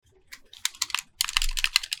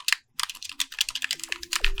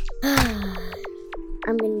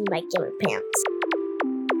I'm in my gamer pants.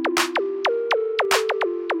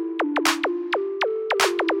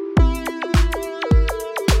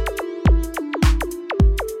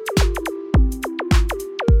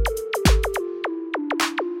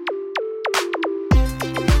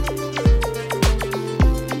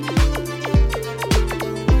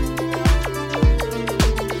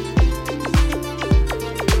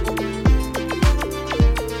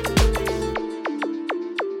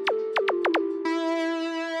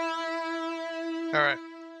 Alright.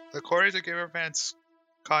 According to Gamer Pants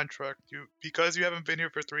contract, because you haven't been here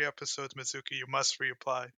for 3 episodes, Mitsuki, you must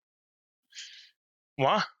reapply.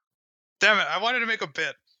 What? Damn it, I wanted to make a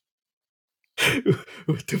bit.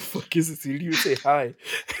 What the fuck is this? You didn't even say hi.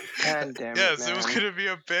 God damn it, Yes, man. it was gonna be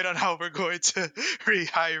a bit on how we're going to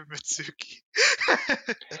rehire Mitsuki.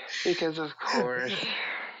 Because of course.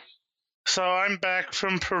 So I'm back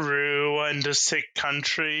from Peru and the sick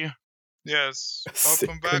country. Yes. Sick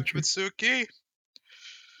Welcome back, country. Mitsuki.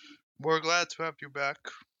 We're glad to have you back.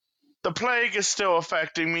 The plague is still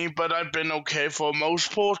affecting me, but I've been okay for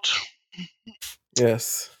most part.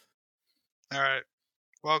 Yes. Alright.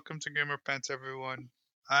 Welcome to Gamer Pants, everyone.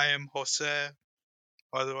 I am Jose,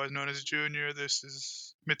 otherwise known as Junior. This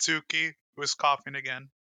is Mitsuki, who is coughing again.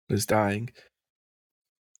 Who's dying.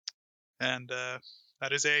 And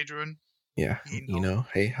that is Adrian. Yeah. Eno. You know.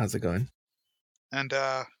 Hey, how's it going? And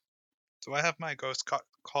do I have my ghost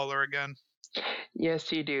caller again?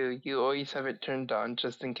 Yes, you do. You always have it turned on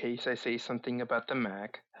just in case I say something about the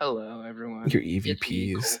Mac. Hello, everyone. Your It's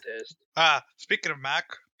me, EVPs. Cultist. Speaking of Mac,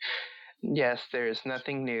 Yes, there is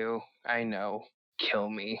nothing new. I know. Kill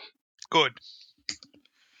me. good.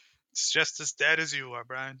 It's just as dead as you are,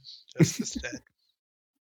 Brian. Just as dead.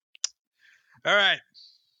 All right.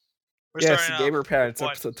 We're Yes, starting Gamer off Pants, with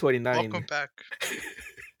what? episode 29. Welcome back.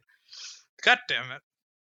 God damn it.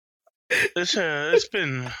 It's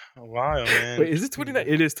been a while, man. Wait, is it 29?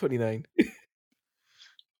 It is 29.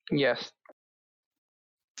 Yes.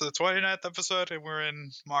 It's the 29th episode, and we're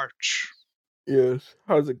in March. Yes.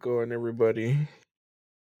 How's it going, everybody?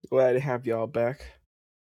 Glad to have y'all back.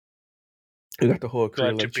 We got the whole crew,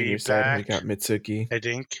 Glad to like be Junior said. We back. got Mitsuki. I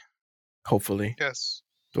think. Hopefully. Yes.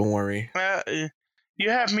 Don't worry. You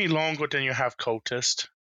have me longer than you have Cultist.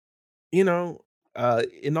 You know,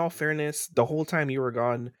 in all fairness, the whole time you were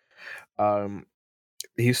gone,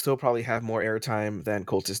 you still probably have more airtime than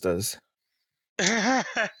Cultist does. Yeah.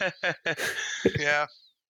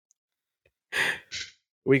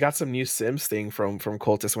 We got some new Sims thing from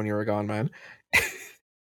Cultist when you were gone, man.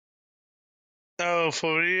 Oh,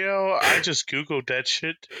 for real? I just Googled that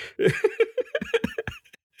shit.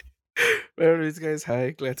 Anyways, guys,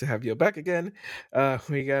 hi. Glad to have you back again.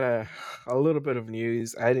 We got a little bit of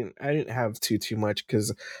news. I didn't have too much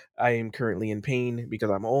because I am currently in pain because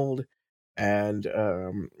I'm old, and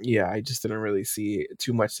yeah, I just didn't really see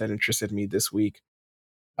too much that interested me this week.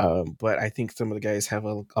 But I think some of the guys have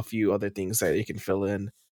a few other things that you can fill in,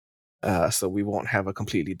 so we won't have a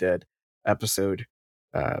completely dead episode.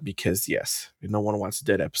 Because yes, no one wants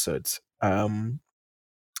dead episodes.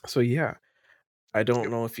 So yeah. I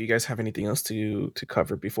don't know if you guys have anything else to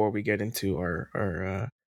cover before we get into our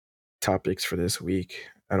topics for this week.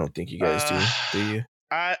 I don't think you guys do you?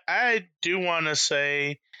 I do want to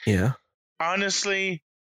say, Yeah. honestly,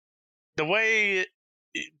 the way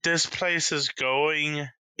this place is going,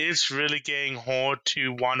 it's really getting hard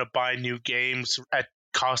to want to buy new games at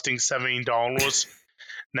costing $17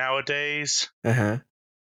 nowadays. Uh-huh.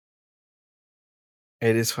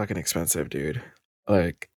 It is fucking expensive, dude.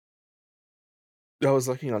 Like, I was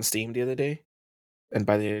looking on Steam the other day, and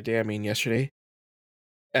by the other day I mean yesterday,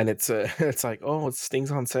 and it's it's like, oh, it's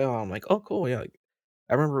things on sale. I'm like, oh, cool, yeah. Like,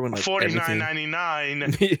 I remember when like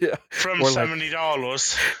 $49.99 yeah, from or like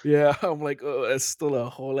 $70. yeah. I'm like, oh, that's still a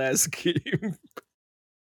whole ass game.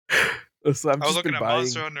 So I was looking at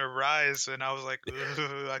Monster Hunter Rise, and I was like,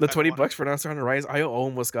 the $20 for Monster Hunter Rise. I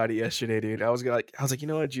almost got it yesterday, dude. I was like, you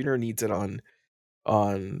know what, Junior needs it on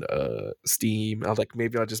Steam. I was like,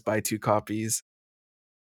 maybe I'll just buy 2 copies.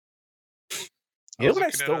 You know what I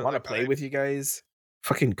still want to play with you guys?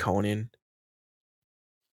 Fucking Conan.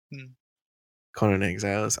 Conan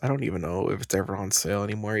Exiles. I don't even know if it's ever on sale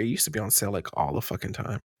anymore. It used to be on sale like all the fucking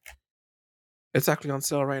time. It's actually on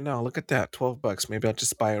sale right now. Look at that. $12. Maybe I'll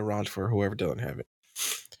just buy a rod for whoever doesn't have it.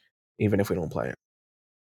 Even if we don't play it.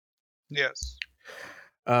 Yes.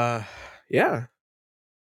 Yeah.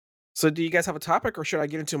 So do you guys have a topic, or should I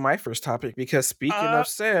get into my first topic? Because speaking of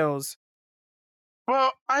sales...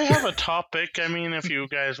 Well, I have a topic. I mean, if you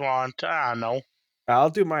guys want, I don't know.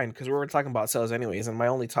 I'll do mine, because we were talking about sales anyways, and my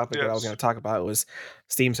only topic that I was going to talk about was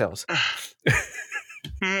Steam sales.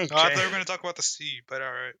 I Okay. thought we were going to talk about the sea, but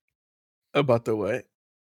all right. About the what?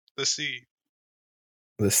 The sea.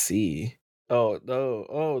 The sea. Oh, no.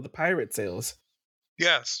 Oh, the pirate sales.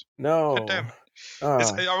 Yes. God damn No.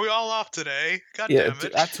 it. Are we all off today? God Yeah, damn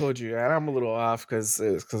it. I told you, and I'm a little off because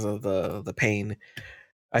of the pain.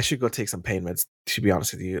 I should go take some pain meds. To be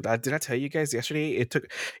honest with you, did I tell you guys yesterday? It took.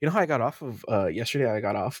 You know how I got off of yesterday? I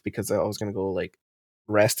got off because I was gonna go like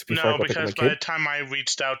rest before I No, go pick up my because by the kid. time I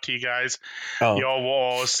reached out to you guys, Oh, y'all were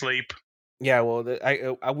all asleep. yeah. Well,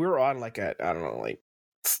 we were on like at I don't know like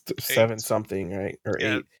 7 8. something, right, or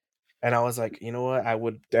Yeah. 8. And I was like, you know what? I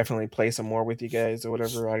would definitely play some more with you guys or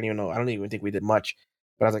whatever. I don't even know. I don't even think we did much.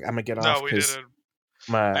 But I was like, I'm gonna get No, off we because didn't.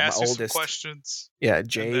 I my asked you some oldest, questions. yeah, And then,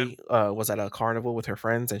 Jay, was at a carnival with her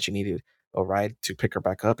friends and she needed a ride to pick her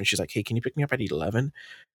back up. And she's like, hey, can you pick me up at 11? And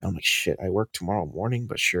I'm like, shit, I work tomorrow morning,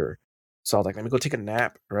 but sure. So I was like, let me go take a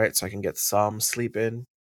nap, right? So I can get some sleep in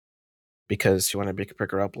because she wanted to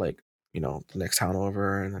pick her up like, the next town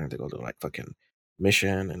over, and then I had to go to like fucking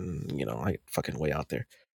mission and, like fucking way out there.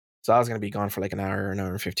 So I was gonna be gone for like an hour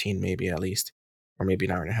and 15, maybe at least, or maybe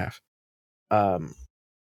an hour and a half.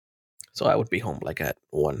 So I would be home like at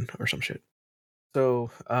 1 or some shit.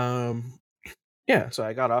 So yeah, so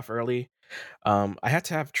I got off early. I had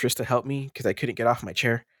to have Trista help me because I couldn't get off my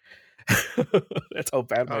chair. That's how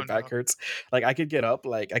bad my oh back no. hurts. Like I could get up,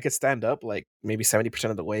 like I could stand up like maybe 70%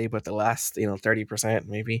 of the way, but the last 30%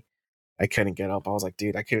 maybe I couldn't get up. I was like,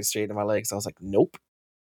 dude, I couldn't straighten my legs. I was like, nope.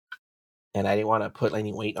 And I didn't want to put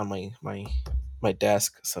any weight on my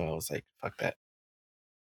desk, so I was like, fuck that.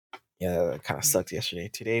 Yeah, that kind of sucked yesterday.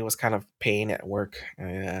 Today was kind of pain at work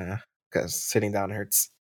because sitting down hurts.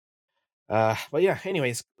 But yeah,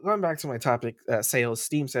 anyways, going back to my topic, sales,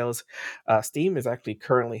 Steam sales. Steam is actually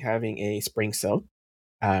currently having a spring sale.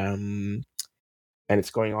 Um, and it's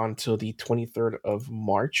going on till the 23rd of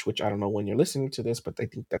March, which I don't know when you're listening to this, but I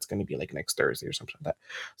think that's going to be like next Thursday or something like that.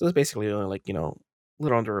 So it's basically only like, a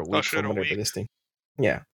little under a Oh week shit, from a whenever week. this thing.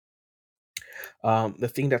 Yeah. The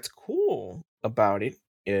thing that's cool about it,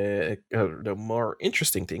 the more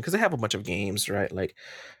interesting thing, because they have a bunch of games, right?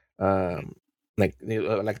 Um, like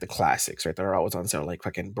the classics, right? They're always on sale, like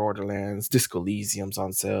fucking Borderlands, Disco Elysium's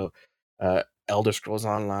on sale, Elder Scrolls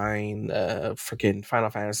Online, freaking Final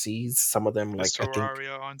Fantasies. Some of them, Is like I think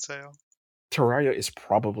Terraria on sale? Terraria is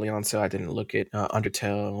probably on sale. I didn't look at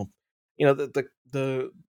Undertale. You know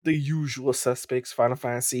the usual suspects. Final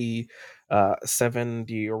Fantasy 7,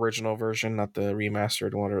 the original version, not the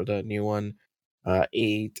remastered one or the new one.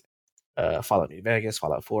 8, Fallout New Vegas,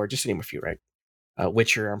 Fallout 4, just to name a few, right?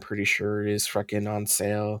 Witcher, I'm pretty sure is fucking on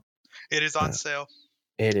sale. It is on Uh, sale.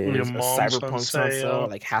 it Your is. mom's on Cyberpunk's on sale, sale.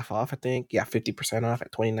 like half off, I think. Yeah, 50% off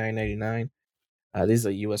at $29.99. These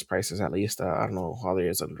are U.S. prices at least. I don't know how there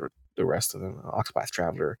is under the rest of them. Octopath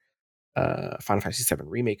Traveler, Final Fantasy 7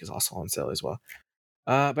 Remake is also on sale as well.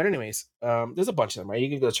 But anyways, there's a bunch of them, right? You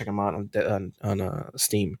can go check them out on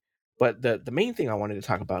Steam. But the main thing I wanted to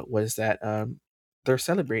talk about was that they're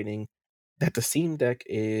celebrating that the Steam Deck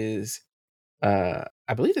is, I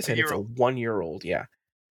believe they A said it's year a old. 1 year old, yeah.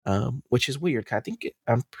 Which is weird. 'Cause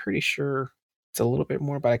I'm pretty sure it's a little bit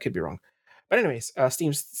more, but I could be wrong. But anyways,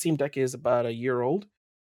 Steam Deck is about a year old,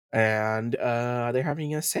 and they're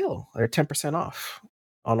having a sale. They're 10% off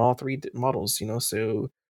on all three models. So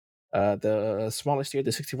the smallest tier,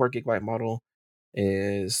 the 64 gigabyte model,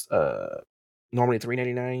 is normally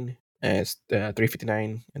 $399, and it's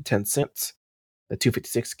 $359.10. The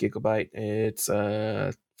 256 gigabyte, it's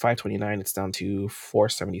 $529. It's down to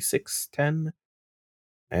 $476.10.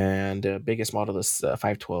 And the biggest model, this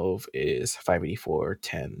 512, is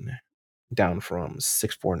 $584.10, down from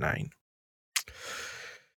 $649.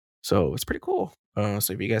 So it's pretty cool.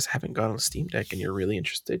 So if you guys haven't got on Steam Deck and you're really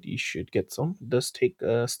interested, you should get some. It does take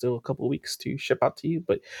still a couple of weeks to ship out to you,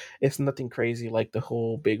 but it's nothing crazy like the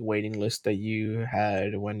whole big waiting list that you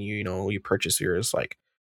had when you purchase yours, like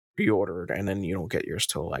pre-ordered, and then you don't get yours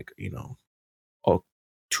till like oh,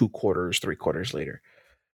 2 quarters, 3 quarters later.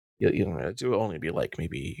 It will only be like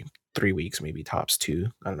maybe 3 weeks, maybe tops 2.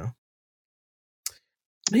 I don't know.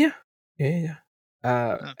 But yeah.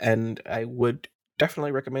 And I would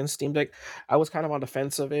definitely recommend Steam Deck. I was kind of on the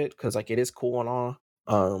fence of it because like it is cool and all,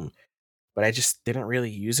 but I just didn't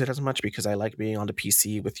really use it as much because I like being on the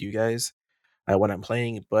PC with you guys when I'm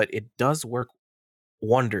playing. But it does work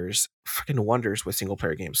wonders, freaking wonders with single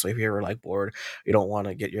player games. So if you're ever like bored, you don't want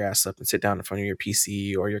to get your ass up and sit down in front of your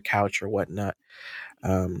PC or your couch or whatnot,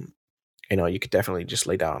 um, you could definitely just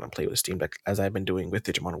lay down and play with Steam Deck, as I've been doing with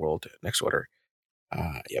Digimon World Next Order.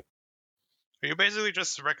 Yep. Are you basically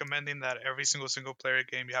just recommending that every single player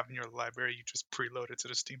game you have in your library, you just preload it to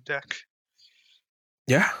the Steam Deck?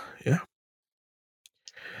 Yeah.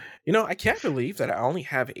 I can't believe that I only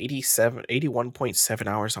have 81.7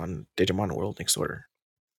 hours on Digimon World Next Order.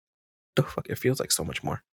 The fuck, it feels like so much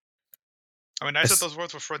more. I mean, I said those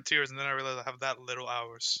words were Frontiers, and then I realized I have that little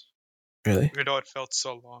hours. Really? Even though it felt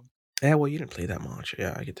so long. Yeah, well, you didn't play that much.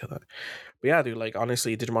 Yeah, I can tell that. But yeah, dude, like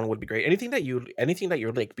honestly, Digimon would be great. Anything that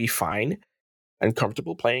you're like be fine and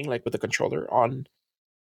comfortable playing like with a controller on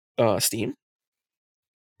Steam.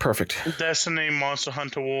 Perfect. Destiny, Monster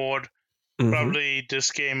Hunter World, Mhm. probably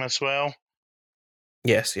this game as well.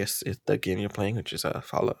 Yes, it's the game you're playing, which is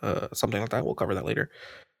follow something like that. We'll cover that later.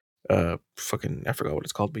 Fucking I forgot what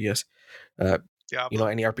it's called, but yes. Diablo.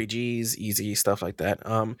 Any RPGs, easy stuff like that.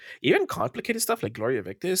 Even complicated stuff like Gloria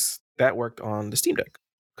Victis that worked on the Steam Deck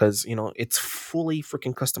because it's fully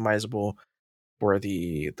freaking customizable for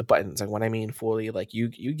the buttons. And when I mean fully, like you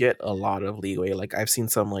get a lot of leeway. Like I've seen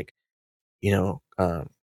some like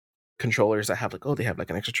controllers that have like they have like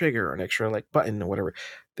an extra trigger or an extra like button or whatever.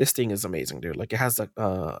 This thing is amazing, dude. Like it has like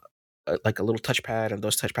a little touchpad, and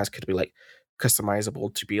those touchpads could be like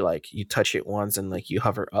customizable to be like you touch it once and like you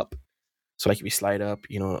hover up. So like if you slide up,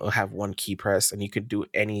 it'll have one key press, and you could do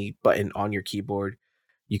any button on your keyboard.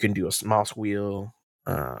 You can do a mouse wheel,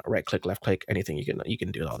 right click, left click, anything. You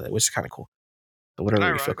can do all that, which is kind of cool. So And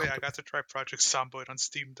whatever you feel ironically, I comfortable. got to try Project Zomboid on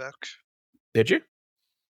Steam Deck. Did you?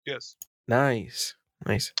 Yes. Nice.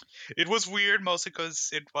 It was weird, mostly because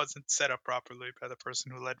it wasn't set up properly by the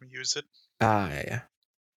person who let me use it. Yeah.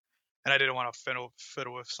 And I didn't want to fiddle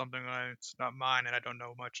with something that's not mine and I don't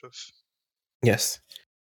know much of. Yes.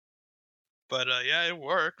 But yeah, it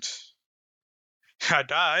worked. I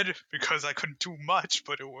died because I couldn't do much,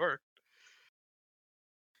 but it worked.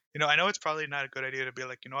 I know it's probably not a good idea to be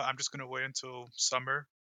like, what, I'm just going to wait until summer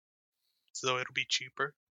so it'll be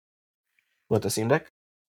cheaper. What, the Steam Deck?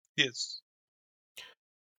 Yes.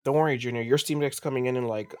 Don't worry, Junior. Your Steam Deck's coming in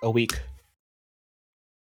like a week.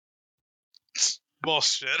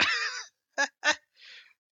 Bullshit.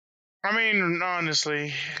 I mean,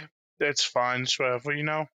 honestly, it's fine, whatever,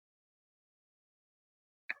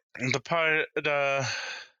 The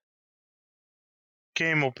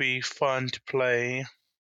game will be fun to play.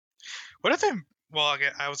 What if they? Well,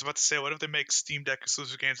 again, I was about to say, what if they make Steam Deck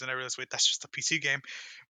exclusive games, and I realized, wait, that's just a PC game.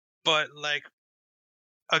 But like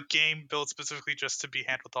a game built specifically just to be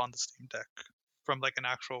handled on the Steam Deck from like an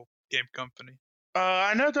actual game company.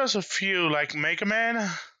 I know there's a few, like Mega Man.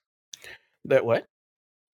 That what?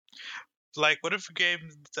 Like, what if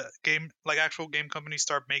like actual game companies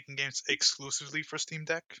start making games exclusively for Steam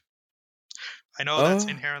Deck? I know that's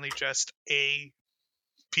inherently just a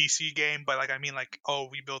PC game, but like I mean, like, oh,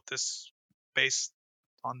 we built this based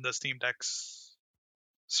on the Steam Deck's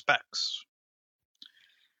specs.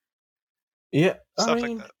 Yeah, Stuff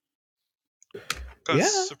like that. Because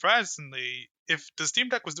yeah. surprisingly, if the Steam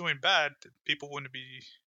Deck was doing bad, people wouldn't be.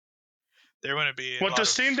 There wouldn't be. Well, the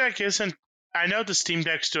Steam Deck isn't. I know the Steam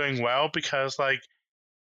Deck's doing well because, like,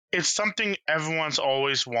 it's something everyone's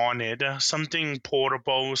always wanted. Something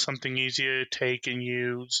portable, something easier to take and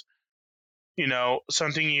use.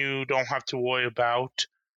 Something you don't have to worry about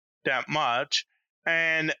that much.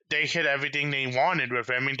 And they hit everything they wanted with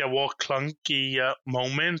it. I mean, there were clunky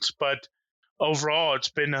moments, but overall, it's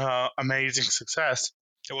been an amazing success.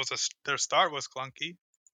 Their start was clunky.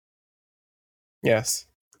 Yes.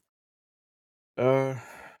 All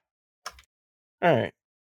right.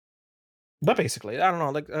 But basically, I don't know,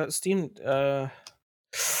 like Steam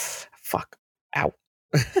fuck. Ow.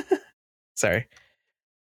 Sorry.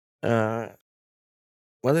 What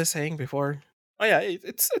was I saying before? Oh yeah,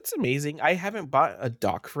 it's amazing. I haven't bought a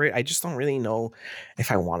dock for it. I just don't really know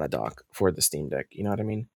if I want a dock for the Steam Deck. You know what I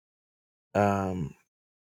mean?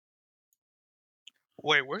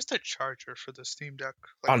 Wait, where's the charger for the Steam Deck?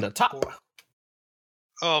 Like on the top. Board?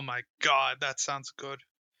 Oh my god, that sounds good.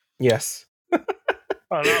 Yes. A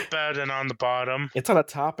lot better than on the bottom. It's on the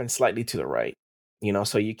top and slightly to the right.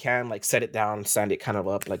 So you can like set it down, stand it kind of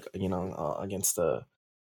up, like against the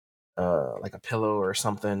like a pillow or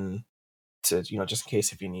something to just in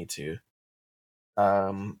case if you need to.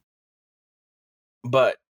 But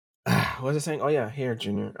what was I saying? Oh yeah, here,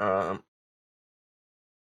 Junior.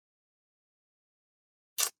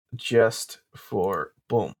 Just for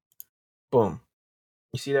boom.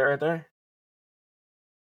 You see that right there?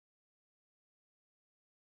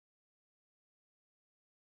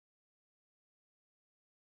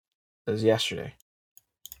 It was yesterday.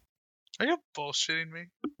 Are you bullshitting me?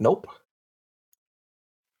 Nope.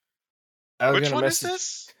 Which one is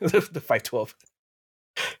this? the 512.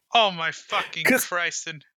 Oh my fucking Christ!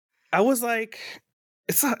 And I was like,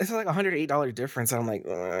 it's like $108 difference. And I'm like,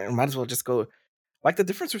 I might as well just go. Like the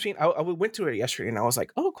difference between I went to it yesterday and I was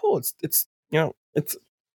like, oh cool, it's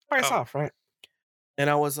price off, right? And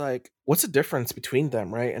I was like, what's the difference between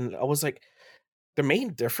them, right? And I was like, the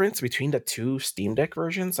main difference between the two Steam Deck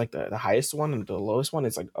versions, like the highest one and the lowest one,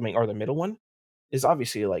 is like, I mean, or the middle one, is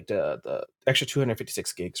obviously like the extra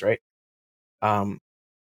 256 gigs, right?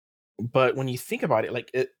 But when you think about it,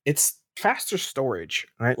 like it's faster storage,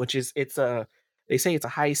 right? Which is they say it's a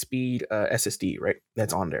high speed SSD, right?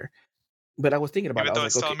 That's on there. But I was thinking about Even it, I though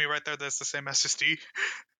was it's like, telling okay, me right there that it's the same SSD.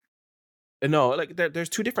 no, like there's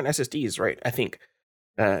two different SSDs, right? I think,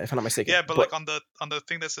 if I'm not mistaken. Yeah, but like on the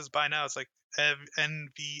thing that says buy now, it's like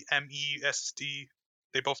NVMe SSD.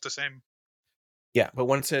 They both the same. Yeah, but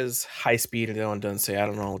one says high speed and the other one doesn't say. I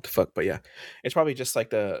don't know what the fuck, but yeah, it's probably just like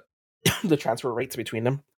the the transfer rates between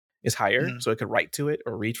them is higher, so it could write to it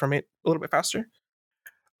or read from it a little bit faster.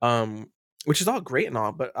 Which is all great and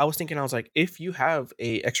all, but I was thinking, I was like, if you have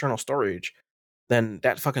a external storage, then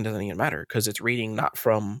that fucking doesn't even matter because it's reading not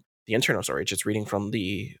from the internal storage, it's reading from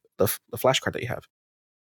the flash card that you have,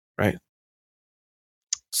 right?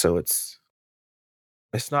 So it's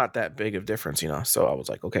not that big of difference, So I was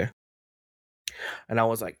like, okay. And I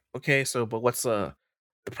was like, okay, so but what's the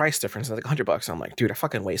price difference? It's like $100. I'm like, dude, I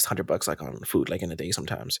fucking waste $100 like on food like in a day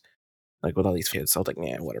sometimes. Like with all these kids. So I was like,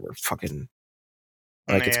 man, whatever. Fucking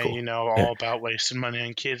like it's Yeah, cool. all about wasting money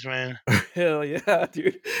on kids, man. Hell yeah,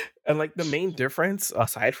 dude. And like the main difference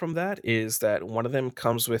aside from that is that one of them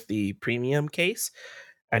comes with the premium case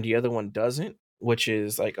and the other one doesn't, which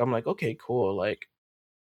is like I'm like, okay, cool. Like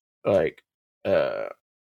uh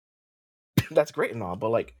that's great and all, but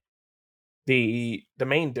like the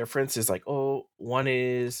main difference is like, oh, one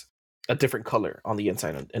is a different color on the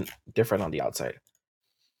inside and different on the outside.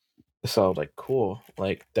 So I was like, cool.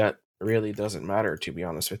 Like that really doesn't matter, to be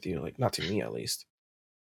honest with you. Like not to me at least.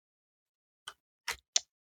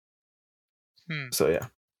 So yeah.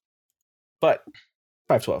 But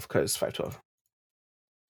 512 because 512.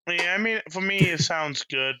 Yeah, I mean, for me, it sounds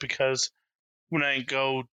good because when I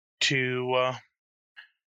go to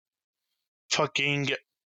fucking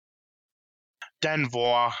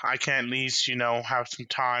Denver, I can at least, have some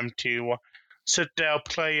time to sit there,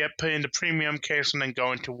 play it, put in the premium case, and then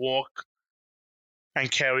go into work and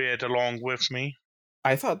carry it along with me.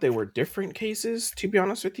 I thought they were different cases, to be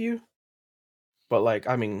honest with you. But like,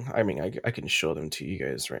 I mean, I can show them to you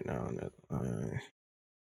guys right now.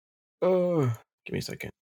 Give me a second.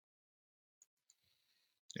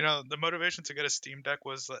 The motivation to get a Steam Deck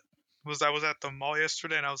was I was at the mall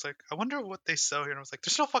yesterday and I was like, I wonder what they sell here. And I was like,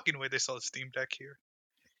 there's no fucking way they sell a Steam Deck here.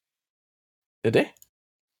 Did they?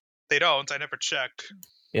 They don't. I never checked.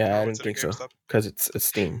 Yeah, I didn't think so. Because it's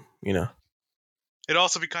Steam, It'd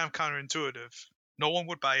also be kind of counterintuitive. No one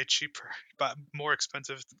would buy it cheaper, but more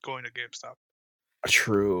expensive than going to GameStop.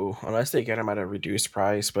 True, unless they get them at a reduced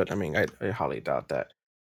price. But I mean, I highly doubt that.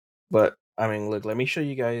 But I mean, look, let me show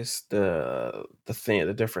you guys the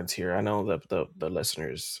difference here. I know the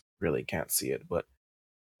listeners really can't see it, but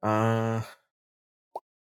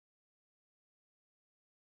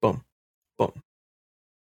boom, boom.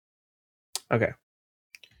 Okay,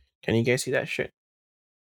 can you guys see that shit?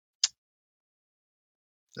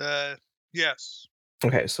 Yes.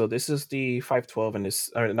 Okay, so this is the 512 and this,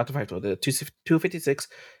 or not the 512, the 256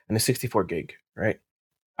 and the 64 gig, right?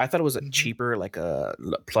 I thought it was a cheaper, like a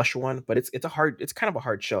plush one, but it's kind of a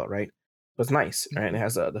hard shell, right? But it's nice, right? And it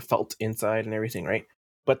has the felt inside and everything, right?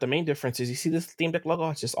 But the main difference is, you see this Steam Deck logo?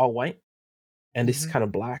 It's just all white, and this is kind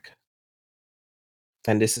of black,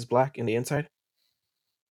 and this is black in the inside.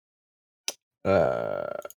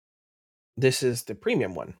 This is the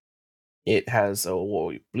premium one. It has a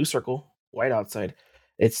blue circle, white outside.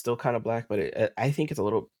 It's still kind of black, but I think it's a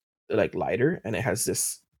little like lighter, and it has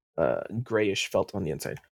this grayish felt on the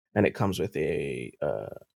inside, and it comes with a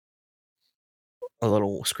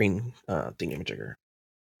little screen thingamajigger,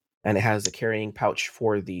 and it has a carrying pouch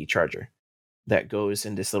for the charger that goes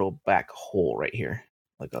in this little back hole right here,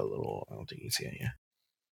 like a little. I don't think you can see it. Yeah,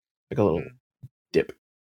 like a little dip,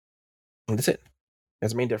 and that's it.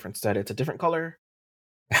 That's the main difference. That it's a different color,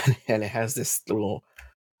 and it has this little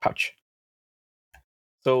pouch.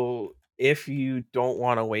 So if you don't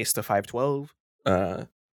want to waste the 512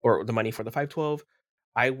 or the money for the 512,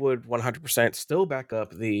 I would 100% still back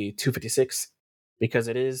up the 256 because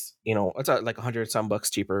it is, it's like 100 some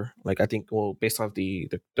bucks cheaper. Like I think, well, based off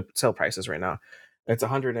the sale prices right now, it's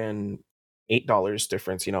 $108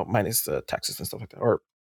 difference, minus the taxes and stuff like that, or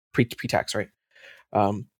pre-tax, right?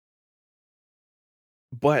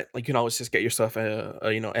 But like, you can always just get yourself a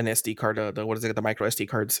an SD card, the what is it, the micro SD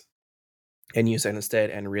cards, and use that instead.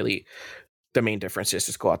 And really, the main difference is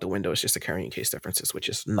just go out the window. It's just the carrying case differences, which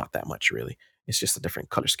is not that much really. It's just a different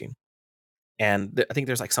color scheme. And I think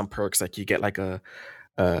there's like some perks, like you get like a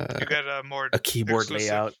You get a more a keyboard exclusive.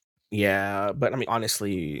 layout. Yeah, but I mean,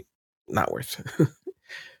 honestly, not worth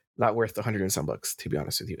not worth $100 and some bucks, to be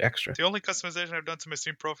honest with you, extra. The only customization I've done to my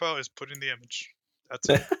Steam profile is put in the image. That's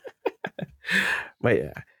it. But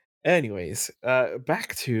yeah. Anyways,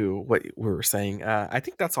 back to what we were saying. I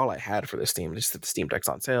think that's all I had for the Steam. Just that the Steam Deck's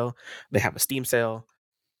on sale. They have a Steam sale.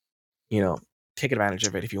 You know, take advantage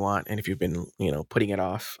of it if you want. And if you've been, putting it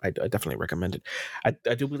off, I definitely recommend it.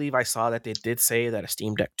 I do believe I saw that they did say that a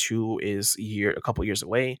Steam Deck 2 is a couple years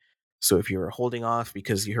away. So if you're holding off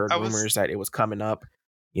because you heard rumors that it was coming up,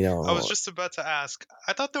 I was just about to ask.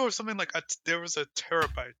 I thought there was something like there was a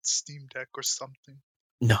terabyte Steam Deck or something.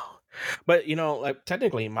 No, but like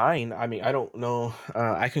technically mine. I mean, I don't know.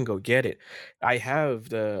 I can go get it. I have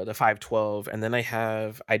the 512, and then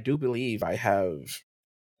I do believe I have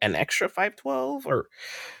an extra 512, or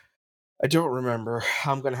I don't remember.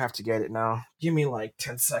 I'm gonna have to get it now. Give me like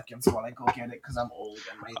 10 seconds while I go get it because I'm old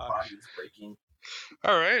and my body is breaking.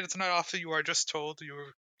 All right, it's not often you are just told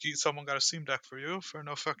someone got a Steam Deck for you for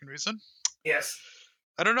no fucking reason. Yes.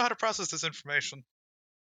 I don't know how to process this information.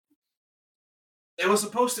 It was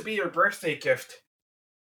supposed to be your birthday gift,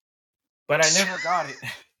 but I never got it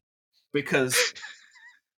because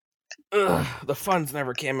the funds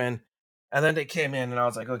never came in, and then they came in, and I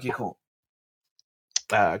was like, okay, cool.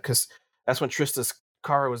 Because that's when Trista's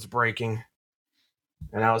car was breaking,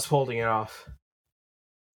 and I was holding it off.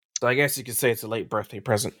 So I guess you could say it's a late birthday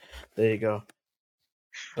present. There you go.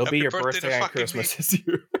 It'll Happy be your birthday birthday to and Christmas me. this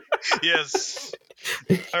year. Yes.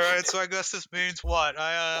 All right, so I guess this means what?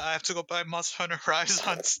 I have to go buy Monster Hunter Rise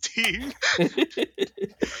on Steam.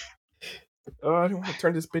 Oh, I don't want to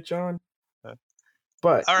turn this bitch on.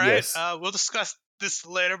 But all right, yes. We'll discuss this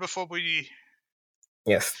later before we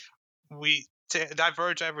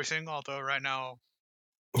diverge everything. Although right now,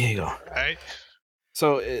 here you go. Right.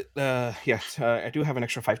 So I do have an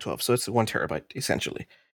extra 512, so it's 1 terabyte essentially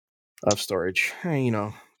of storage.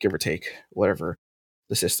 Give or take whatever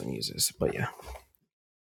the system uses. But yeah.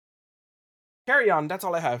 Carry on. That's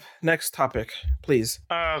all I have. Next topic, please.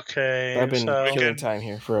 Okay. I've been killing time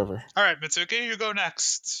here forever. All right, Mitsuki, you go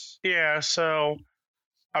next. Yeah, so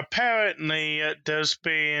apparently there's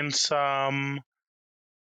been some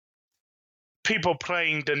people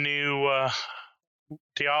playing the new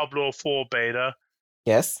Diablo 4 beta.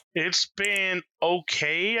 Yes. It's been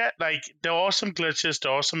okay. Like, there are some glitches,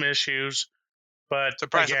 there are some issues, but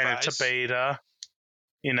surprise. It's a beta.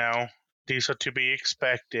 These are to be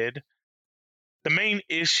expected. The main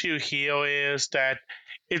issue here is that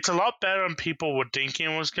it's a lot better than people were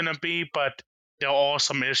thinking it was going to be, but there are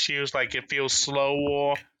some issues, like it feels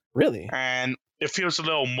slower. Really? And it feels a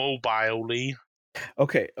little mobile-y.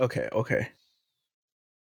 Okay.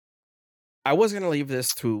 I was going to leave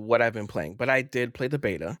this to what I've been playing, but I did play the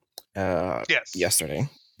beta yesterday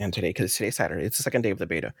and today, because today's Saturday. It's the second day of the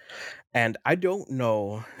beta. And I don't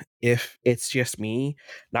know if it's just me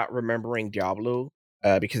not remembering Diablo,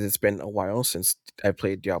 because it's been a while since I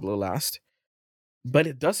played Diablo last. But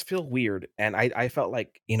it does feel weird. And I felt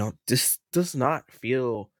like, this does not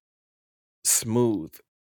feel smooth.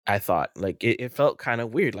 I thought like it felt kind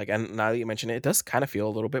of weird. Like, and now that you mention it, it does kind of feel a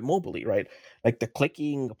little bit mobily, right? Like the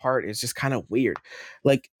clicking part is just kind of weird.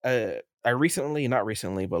 Like I recently, not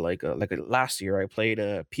recently, but like last year, I played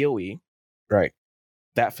a PoE, right?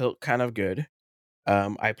 That felt kind of good.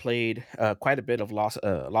 I played quite a bit of Lost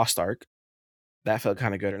Ark. That felt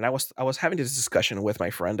kind of good, and I was having this discussion with my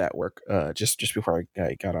friend at work, just before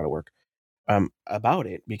I got out of work, about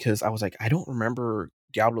it, because I was like, I don't remember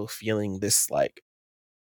Diablo feeling this, like,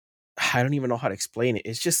 I don't even know how to explain it.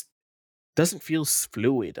 It's just doesn't feel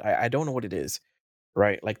fluid. I don't know what it is,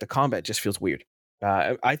 right? Like the combat just feels weird.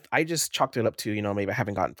 I just chalked it up to, maybe I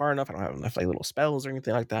haven't gotten far enough. I don't have enough like little spells or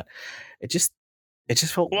anything like that. It just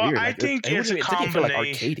felt weird. I like, think it didn't feel like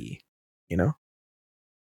arcadey,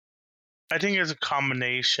 I think it's a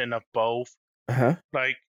combination of both.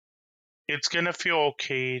 Like, it's gonna feel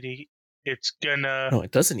arcadey. It's gonna. No,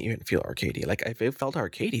 it doesn't even feel arcadey. Like, if it felt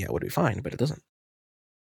arcadey, I would be fine, but it doesn't.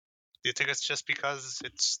 Do you think it's just because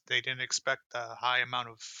they didn't expect a high amount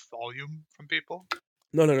of volume from people?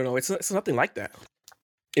 No. It's nothing like that.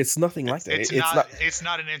 It's nothing like that. It's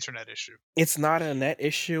not an internet issue. It's not a net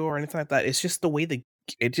issue or anything like that. It's just the way the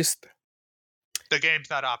game's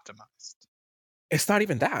not optimized. It's not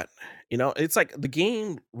even that. It's like the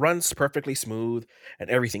game runs perfectly smooth and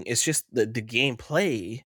everything. It's just the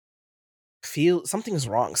gameplay something's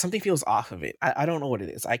wrong. Something feels off of it. I don't know what it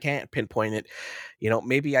is. I can't pinpoint it.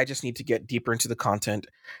 Maybe I just need to get deeper into the content.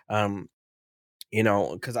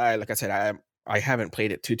 Because like I said, I haven't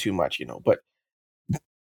played it too much, but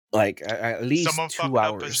like at least 2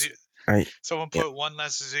 hours. Someone Yeah. put one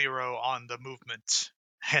less zero on the movement,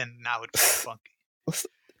 and now it feels funky.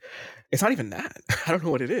 It's not even that. I don't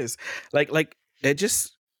know what it is. Like it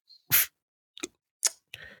just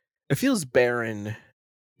it feels barren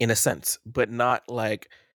in a sense, but not like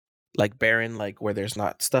barren like where there's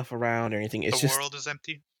not stuff around or anything. It's The just world is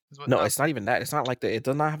empty. Is what no, it's not even that. It's not like it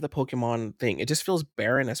does not have the Pokemon thing. It just feels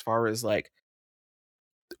barren as far as like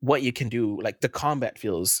what you can do. Like the combat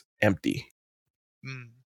feels empty,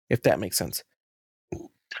 if that makes sense.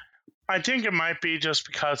 I think it might be just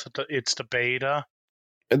because it's the beta.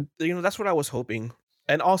 That's what I was hoping.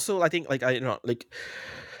 And also I think like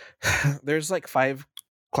there's like 5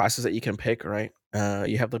 classes that you can pick, right?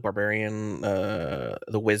 You have the barbarian, the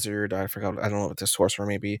wizard, I forgot, I don't know what the sorcerer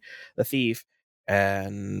maybe, the thief,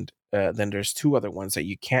 and then there's 2 other ones that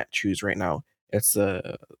you can't choose right now. It's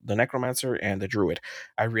the necromancer and the druid.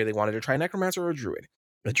 I really wanted to try necromancer or druid.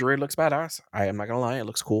 The druid looks badass. I am not gonna lie, it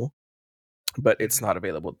looks cool, but it's not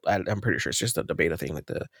available. I'm pretty sure it's just the beta thing, like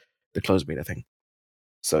the closed beta thing.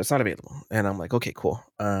 So it's not available. And I'm like, okay, cool.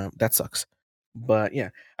 That sucks. But yeah,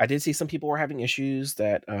 I did see some people were having issues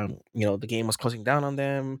that the game was closing down on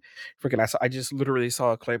them. Freaking I just literally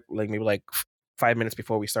saw a clip like maybe like 5 minutes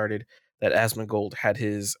before we started that Asmongold had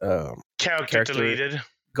his Character deleted.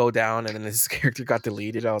 go down and then his character got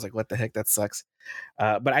deleted. I was like, what the heck? That sucks.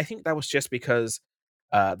 But I think that was just because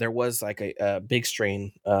there was like a big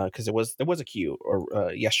strain because there was a queue,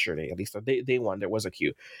 or yesterday at least day one there was a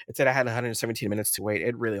queue. It said I had 117 minutes to wait.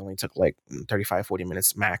 It really only took like 35-40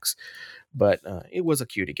 minutes max, but it was a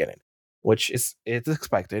queue to get in, which it's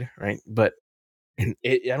expected, right? But I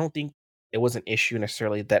don't think it was an issue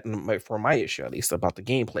necessarily that for my issue at least about the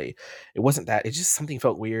gameplay. It wasn't that. It just something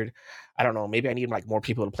felt weird. I don't know. Maybe I need like more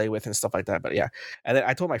people to play with and stuff like that. But yeah, and then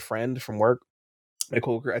I told my friend from work, my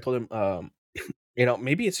coworker, I told him,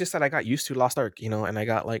 maybe it's just that I got used to Lost Ark, and I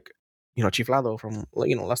got like, Chiflado from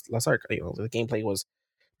Lost Ark. The gameplay was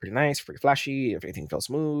pretty nice, pretty flashy, everything felt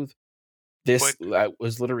smooth. This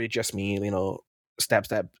was literally just me, step,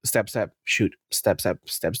 shoot, step,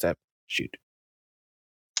 shoot.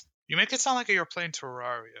 You make it sound like you're playing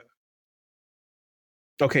Terraria.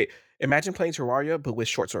 Okay, imagine playing Terraria but with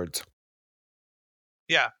short swords.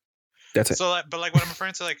 Yeah. That's it. So, but like what I'm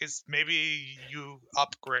referring to, like, is maybe you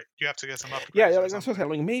upgrade. You have to get some upgrades. Yeah, like that's what I'm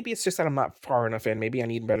saying. Maybe it's just that I'm not far enough in. Maybe I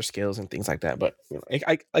need better skills and things like that. But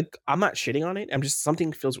I'm not shitting on it. I'm just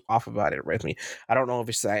something feels off about it with me. I don't know if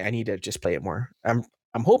it's I need to just play it more. I'm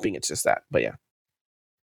hoping it's just that. But yeah,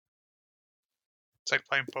 it's like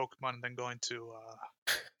playing Pokemon and then going to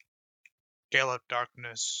Gale of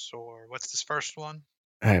Darkness, or what's this first one?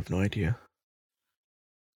 I have no idea.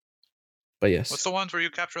 But yes. What's the ones where you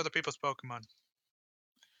capture other people's Pokemon?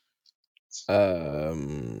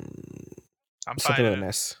 I'm something with an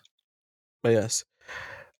S. But yes.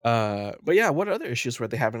 But yeah, what other issues were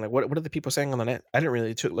they having? Like, what are the people saying on the net? I didn't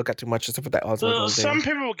really look at too much stuff with that. Some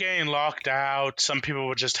people were getting locked out. Some people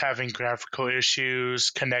were just having graphical issues,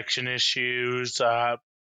 connection issues, the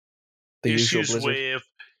issues usual with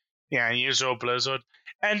usual Blizzard.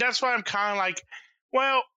 And that's why I'm kind of like,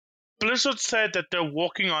 well, Blizzard said that they're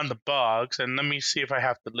working on the bugs, and let me see if I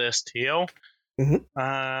have the list here.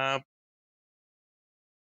 Mm-hmm.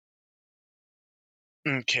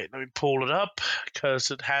 Okay, let me pull it up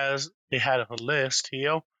because they had a list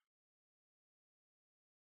here.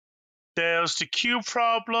 There's the queue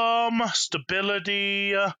problem,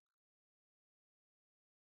 stability,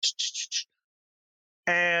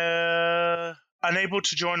 unable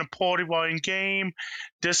to join a party while in game,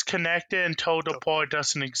 disconnected and told the party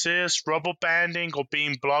doesn't exist, rubber banding or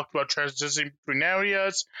being blocked while transitioning between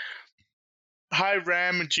areas, high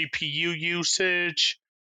RAM and GPU usage.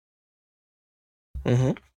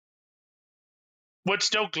 Mm-hmm. We're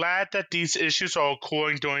still glad that these issues are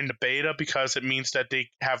occurring during the beta because it means that they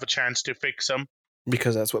have a chance to fix them.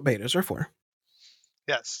 Because that's what betas are for.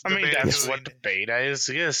 Yes. I mean, that's what the beta is,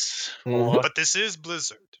 yes. Mm-hmm. But this is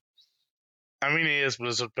Blizzard. I mean, it is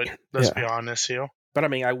Blizzard, but let's be honest here. But I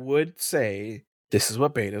mean, I would say this is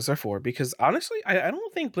what betas are for because honestly, I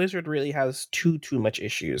don't think Blizzard really has too much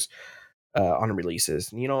issues on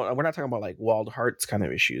releases. We're not talking about like Wild Hearts kind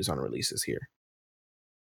of issues on releases here.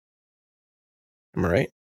 Am I right?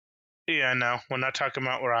 Yeah, no, we're not talking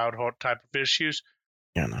about Wild Heart type of issues.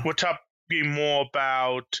 Yeah, no. We're talking more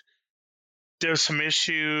about there's some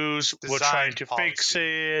issues, we're trying to fix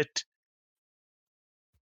it.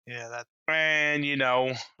 Yeah, that. And,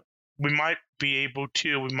 we might be able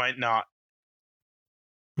to, we might not.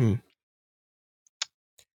 I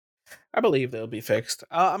believe they'll be fixed.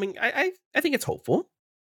 I mean, I think it's hopeful,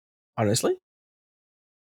 honestly.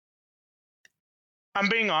 I'm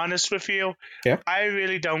being honest with you. Yeah. I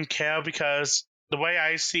really don't care because the way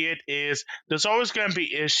I see it is there's always going to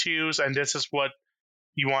be issues, and this is what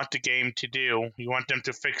you want the game to do. You want them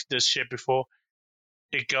to fix this shit before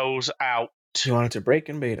it goes out. You want it to break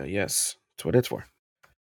in beta? Yes, that's what it's for.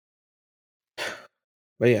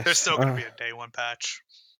 But yes, There's still going to be a day one patch.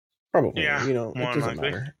 probably. Yeah, It more doesn't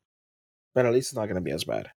likely. matter. But at least it's not going to be as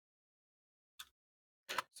bad.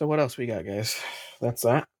 So what else we got, guys? That's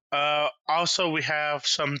that. Also, we have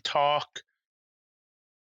some talk.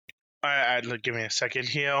 Give me a second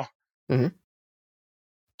here. Do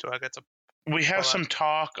I get to? We have Well, some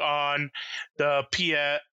talk on the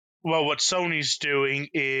PS. Well, what Sony's doing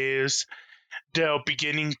is they're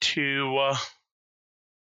beginning to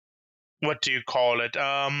what do you call it?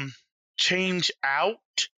 Change out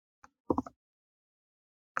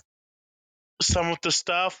some of the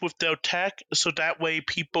stuff with their tech, so that way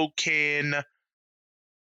people can,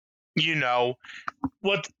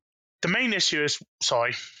 what the main issue is.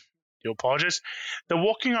 Sorry, do apologize. They're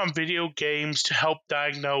working on video games to help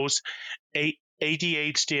diagnose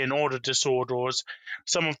ADHD and order disorders.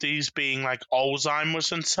 Some of these being like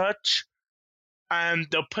Alzheimer's and such. And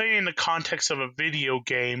they'll put it in the context of a video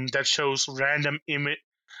game that shows random image.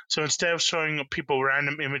 So instead of showing people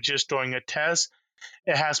random images during a test,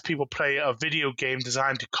 it has people play a video game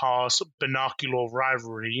designed to cause binocular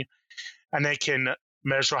rivalry, and they can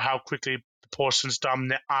measure how quickly the person's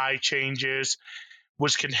dominant eye changes,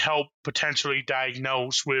 which can help potentially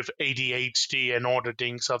diagnose with ADHD and other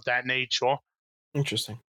things of that nature.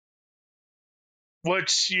 Interesting.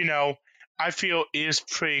 Which, I feel is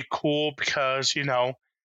pretty cool because,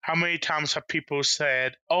 how many times have people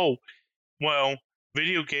said, oh, well,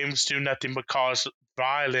 video games do nothing but cause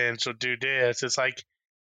violence or do this? It's like,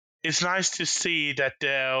 it's nice to see that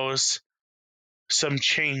there's some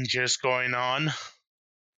changes going on.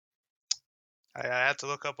 I had to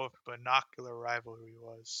look up what binocular rivalry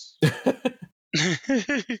was.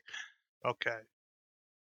 Okay.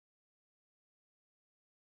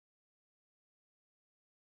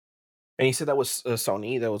 And you said that was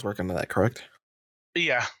Sony that was working on that, correct?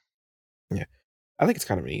 Yeah. Yeah. I think it's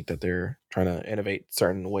kind of neat that they're trying to innovate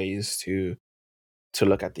certain ways to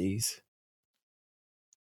look at these.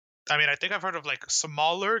 I mean, I think I've heard of like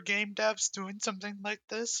smaller game devs doing something like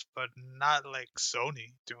this, but not like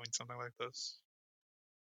Sony doing something like this.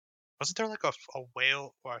 Wasn't there like a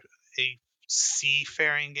whale or a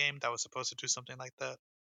seafaring game that was supposed to do something like that?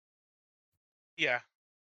 Yeah.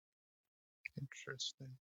 Interesting.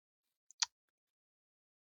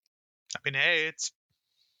 I mean, hey,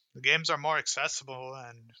 the games are more accessible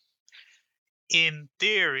and, in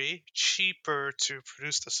theory, cheaper to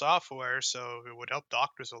produce the software, so it would help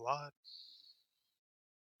doctors a lot.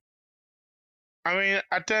 I mean,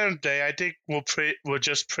 at the end of the day, I think we're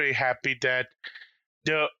just pretty happy that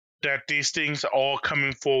that these things are all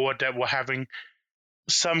coming forward, that we're having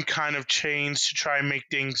some kind of change to try and make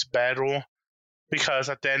things better. Because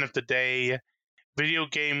at the end of the day, video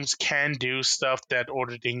games can do stuff that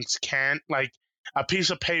other things can't. Like, a piece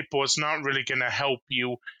of paper is not really going to help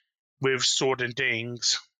you with certain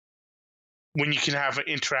things when you can have an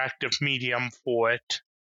interactive medium for it,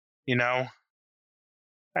 And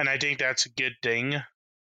I think that's a good thing.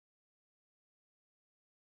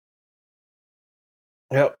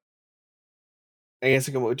 Yep. I guess,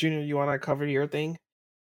 Junior, you want to cover your thing?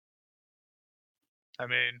 I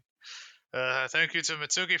mean, thank you to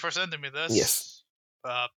Mitsuki for sending me this. Yes.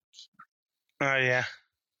 Oh, yeah.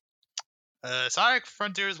 Sonic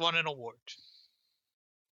Frontiers won an award.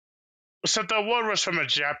 So the award was from a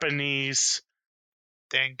Japanese,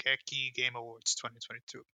 Dengeki Game Awards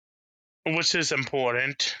 2022. which is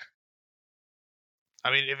important.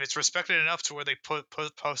 I mean, if it's respected enough to where they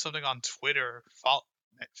post something on Twitter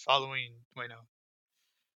following, wait, no.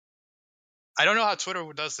 I don't know how Twitter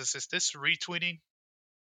does this. Is this retweeting?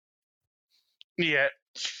 Yeah.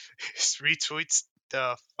 It retweets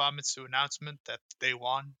the Famitsu announcement that they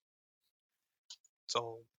won.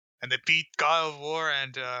 So, and they beat God of War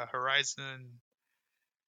and Horizon.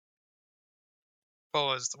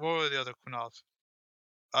 What were the other Kunal?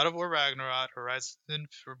 God of War Ragnarok, Horizon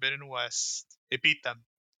Forbidden West. They beat them.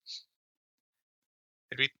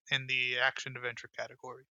 They beat in the action adventure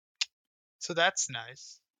category. So that's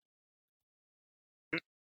nice.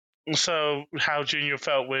 So how Junior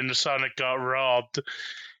felt when Sonic got robbed,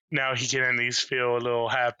 now he can at least feel a little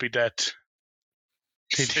happy that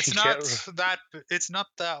he didn't It's not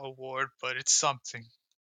that award, but it's something.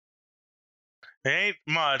 It ain't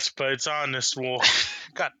much, but it's honest war.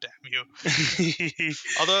 God damn you.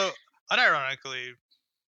 Although, unironically,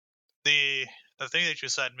 the thing that you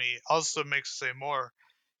sent me also makes a more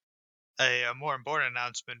a more important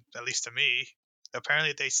announcement, at least to me.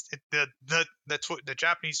 Apparently, the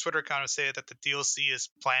Japanese Twitter account has said that the DLC is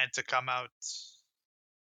planned to come out.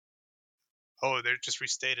 Oh, they just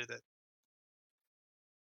restated it.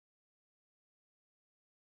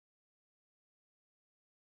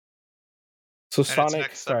 So And its Sonic,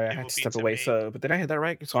 next sorry, I update had will to be step to away. May. So, but did I hit that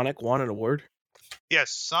right? Sonic won an award.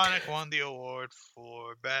 Yes, Sonic won the award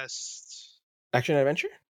for best. Action adventure.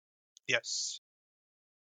 Yes.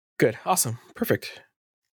 Good, awesome, perfect.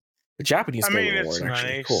 The Japanese I Game mean, it's Award,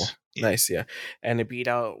 actually, cool, nice. Yeah. nice, yeah. And it beat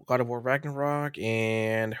out God of War Ragnarok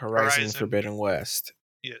and Horizon Forbidden West.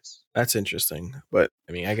 Yes. That's interesting, but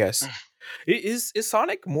I mean, I guess is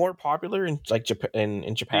Sonic more popular in like Japan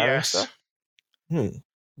in Japan and Yes. stuff?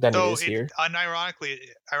 Than it Though is here. ironically,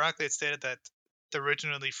 it stated that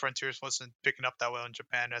originally Frontiers wasn't picking up that well in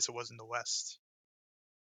Japan as it was in the West.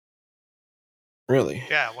 Really?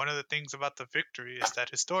 Yeah, one of the things about the victory is that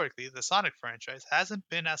historically the Sonic franchise hasn't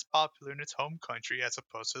been as popular in its home country as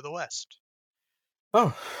opposed to the West.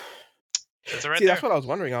 Oh, Says it right see, there. that's what I was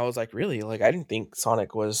wondering. I was like, really? Like, I didn't think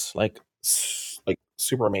Sonic was like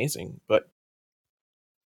super amazing, but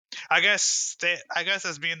I guess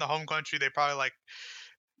as being the home country, they probably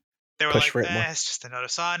they were push like, for it more. it's just another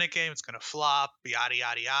Sonic game. It's gonna flop. Yada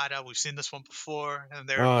yada yada. We've seen this one before, and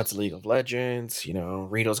they're Oh, it's League of Legends. You know,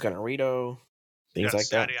 Rito's gonna Rito, things like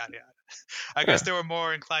that. yada yada yada. I guess they were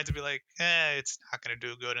more inclined to be like, it's not gonna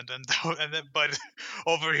do good, but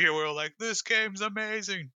over here we're like, this game's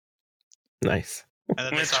amazing. Nice. And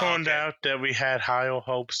then It turned out that we had higher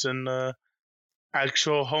hopes in the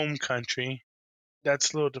actual home country.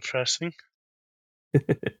 That's a little depressing.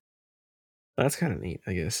 That's kind of neat,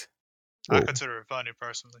 I guess. I Whoa. consider it funny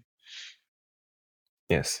personally.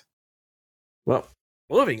 Yes. Well,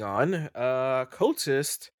 moving on.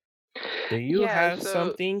 Cultist, do you have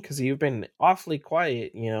something? Because you've been awfully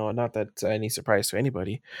quiet. You know, not that any surprise to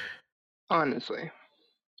anybody. Honestly.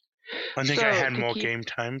 I think So, I had to more keep- game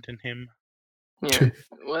time than him. Yeah.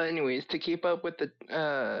 Well, anyways, to keep up with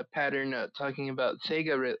the pattern talking about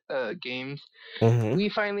Sega games, Mm-hmm. we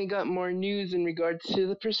finally got more news in regards to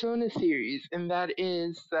the Persona series, and that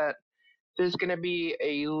is that there's going to be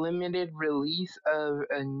a limited release of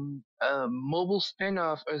a mobile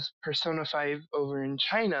spin-off of Persona 5 over in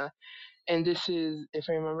China, and this is, if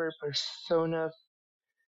I remember, Persona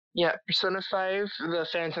 5, the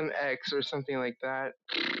Phantom X or something like that.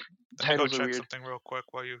 Let me go Titles are check weird. something real quick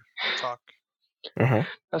while you talk. Uh-huh.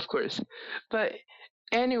 Of course. But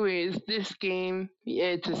anyways, this game,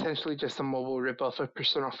 it's essentially just a mobile ripoff of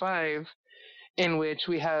Persona 5, in which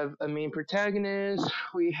we have a main protagonist,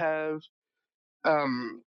 we have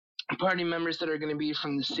party members that are going to be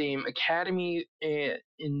from the same academy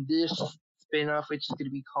in this spin-off, which is going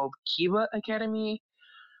to be called Kiba Academy.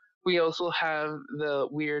 We also have the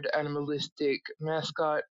weird animalistic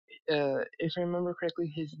mascot. If I remember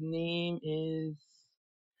correctly, his name is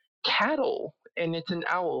Cattle, and it's an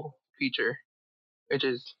owl creature, which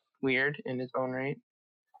is weird in its own right.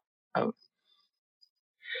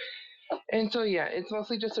 And so yeah, it's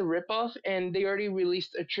mostly just a ripoff, and they already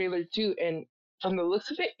released a trailer too. And from the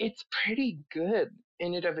looks of it, it's pretty good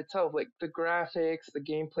in and of itself. Like the graphics, the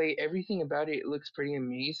gameplay, everything about it looks pretty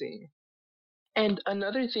amazing. And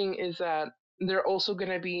another thing is that they're also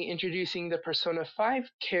going to be introducing the Persona 5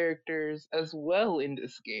 characters as well in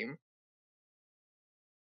this game.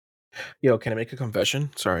 Yo, can I make a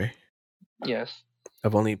confession? Sorry. Yes.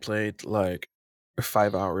 I've only played like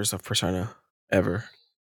 5 hours of Persona ever.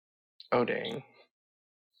 Oh dang.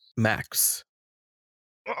 Max.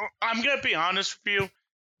 I'm gonna be honest with you.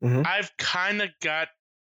 Mm-hmm. I've kind of got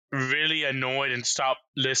really annoyed and stopped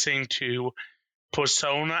listening to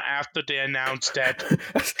Persona after they announced that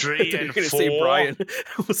 3 and 4. Say Brian.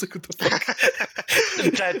 I was like, what the fuck?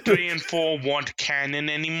 that 3 and 4 weren't canon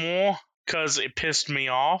anymore because it pissed me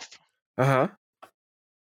off. Uh-huh.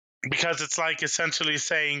 Because it's like essentially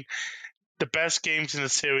saying the best games in the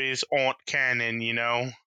series aren't canon, you know?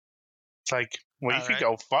 It's like, well, you could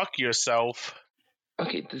go fuck yourself.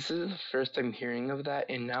 Okay, this is the first I'm hearing of that,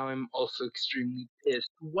 and now I'm also extremely pissed.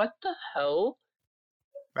 What the hell?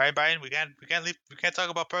 Right, Brian? We can't talk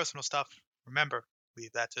about personal stuff. Remember,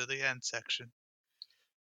 leave that to the end section.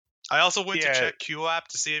 I also went to check Q app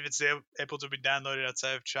to see if it's able to be downloaded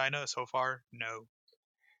outside of China. So far, no.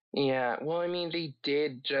 Yeah, well, I mean, they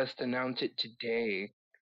did just announce it today.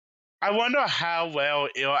 I wonder how well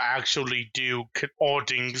it'll actually do, all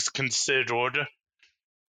things considered.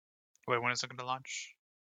 Wait, when is it going to launch?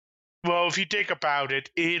 Well, if you think about it,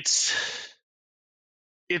 it's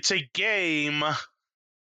a game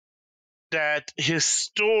that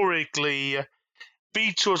historically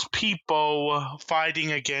features people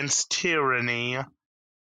fighting against tyranny,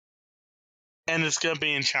 and it's gonna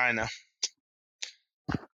be in China.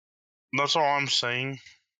 That's all I'm saying.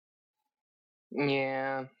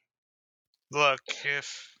 Yeah. Look,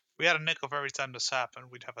 if we had a nickel for every time this happened,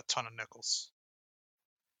 we'd have a ton of nickels.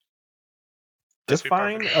 Let's be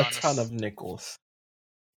Define perfectly a honest. ton of nickels.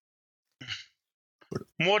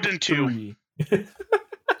 More than 2. 3.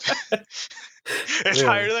 It's Really?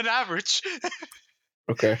 higher than average.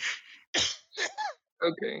 Okay.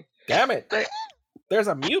 Okay. Damn it! But There's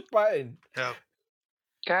a mute button. Yep.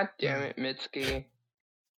 god damn it, Mitsuki.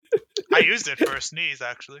 I used it for a sneeze,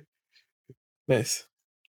 actually. Nice.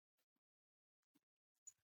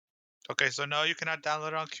 Okay, so no, you cannot download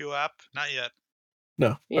it on Q app. Not yet.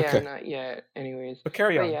 No. Yeah, Okay. not yet. Anyways. But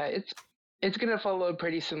carry But on. yeah, it's gonna follow a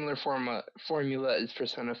pretty similar formula as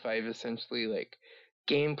Persona 5, essentially, like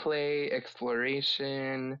gameplay,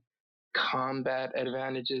 exploration, combat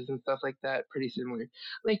advantages and stuff like that. Pretty similar.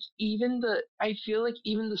 Like I feel like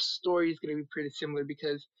even the story is gonna be pretty similar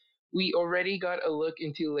because we already got a look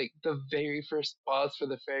into like the very first boss for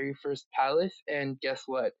the very first palace, and guess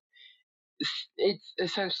what? It's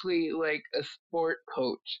essentially like a sport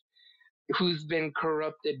coach who's been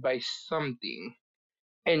corrupted by something.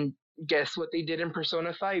 And guess what they did in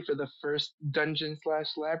Persona 5 for the first dungeon slash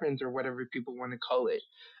labyrinth, or whatever people want to call it?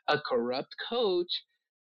 A corrupt coach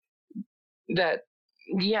that,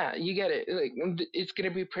 yeah, you get it. Like, it's gonna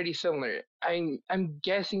be pretty similar. I'm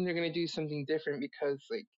guessing they're gonna do something different because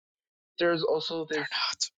like there's also They're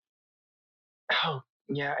this. not. Oh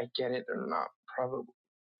yeah, I get it. They're not probably,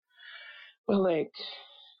 but like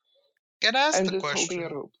Can I ask I'm the just holding question?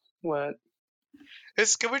 out hope. What?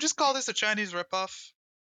 Can we just call this a Chinese ripoff?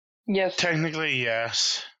 Yes. Technically,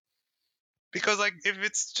 yes. Because like, if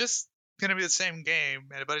it's just gonna be the same game,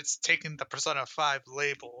 but it's taking the Persona 5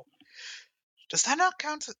 label, does that not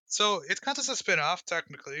count? So it counts as a spin-off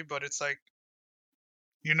technically, but it's like,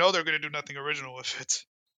 they're gonna do nothing original with it.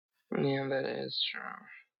 Yeah, that is true.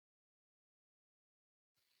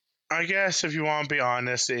 I guess if you want to be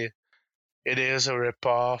honest, it is a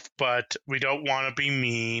ripoff, but we don't want to be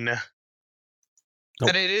mean. Nope.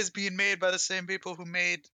 And it is being made by the same people who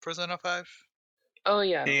made Persona 5. Oh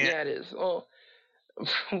yeah, Yeah. yeah, it is. Well,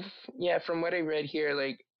 yeah, from what I read here,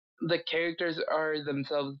 like the characters are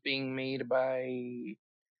themselves being made by,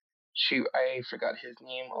 shoot, I forgot his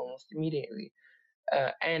name almost immediately.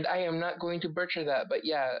 And I am not going to butcher that, but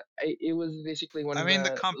yeah, it was basically one I of mean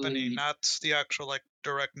the the company, lead. not the actual like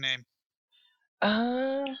direct name.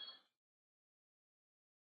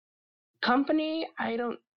 Company? I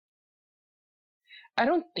don't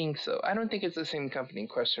think so. I don't think it's the same company,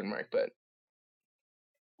 question mark, but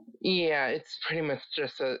yeah, it's pretty much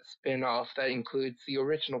just a spin-off that includes the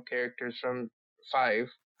original characters from 5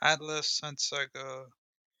 Atlas and Sega.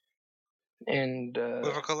 and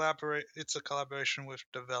With it's a collaboration with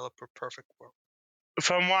developer Perfect World.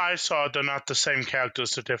 From what I saw, they're not the same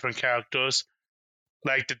characters, they're different characters.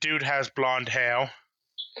 Like, the dude has blonde hair.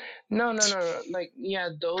 No. Like, yeah,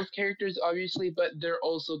 those characters obviously, but they're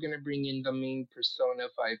also gonna bring in the main Persona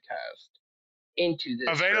 5 cast into this.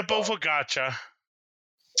 Available ripoff. for gacha.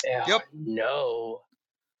 Yep. No.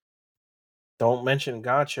 Don't mention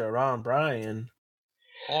gotcha around Brian.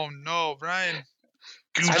 Oh no, Brian.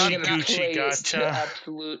 I'm Gucci gonna Gucci play it to gacha.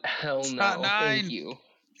 absolute hell It's no. not 9. Thank you.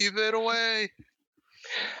 Give it away.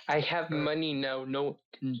 I have money now. No one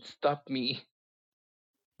can stop me.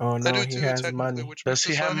 Oh I no, do he too, has technically, money. which Does makes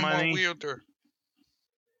he this have only more money? weirder.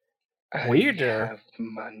 Weirder? I have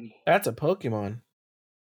money. That's a Pokemon.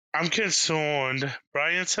 I'm concerned.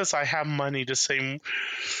 Brian says I have money the same.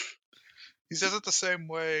 He says it the same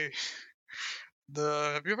way.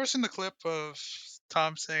 Have you ever seen the clip of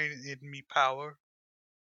Tom saying "in me power"?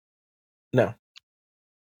 No.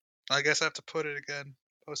 I guess I have to put it again.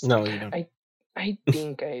 Post No, it. you don't. I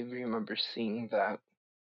think I remember seeing that.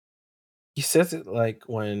 He says it like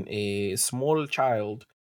when a small child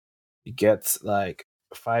gets like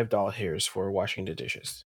 $5 hairs for washing the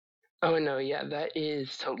dishes. Oh no, yeah, that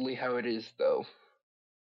is totally how it is though.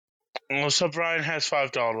 Well, so Brian has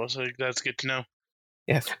 $5. So that's good to know.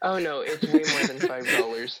 Yes. Oh no, it's way more than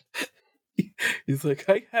 $5. He's like,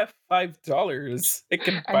 I have $5. I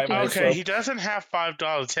can I buy think- Okay, myself he doesn't have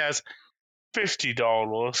 $5. He has $50.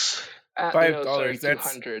 No, $5, sorry, that's-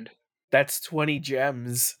 200. That's 20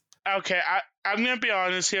 gems. Okay, I'm gonna be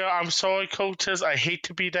honest here. I'm sorry, coaches. I hate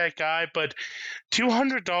to be that guy, but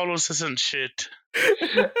 $200 isn't shit.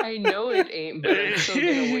 I know it ain't, but I'm still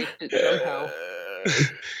gonna waste it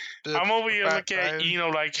somehow. I'm over here Back looking at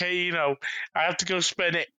time. like, hey, I have to go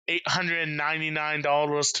spend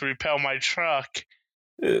 $899 to repair my truck.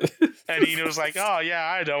 And he was like, "Oh yeah,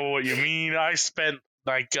 I know what you mean. I spent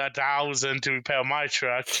like $1,000 to repair my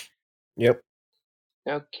truck." Yep.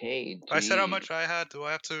 Okay, I said how geez. much I had. Do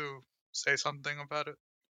I have to say something about it?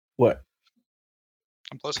 What?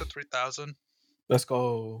 I'm close to 3,000. Let's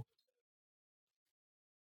go.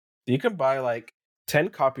 You can buy like 10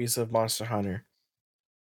 copies of Monster Hunter.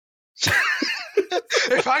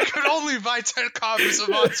 If I could only buy 10 copies of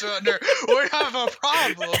Monster Hunter, we'd have a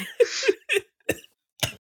problem.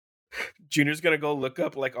 Junior's gonna go look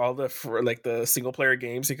up like all the the single player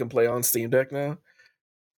games he can play on Steam Deck now.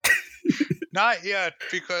 Not yet,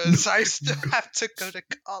 because I still have to go to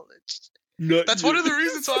college. Not That's yet. one of the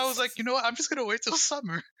reasons why I was like, you know what, I'm just gonna wait till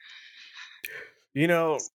summer. You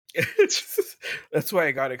know, that's why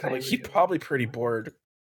I got it. Like, he's probably pretty bored.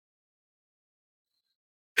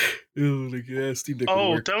 Oh, like, yeah, Steam Deck would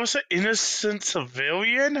Oh, work. that was an innocent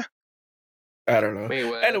civilian? I don't know. Wait,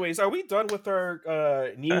 what? Anyways, are we done with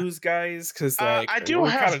our news, guys? Because I do we're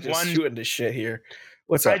have kind of just one- shooting the shit here.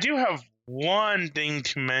 What's up? I do have one thing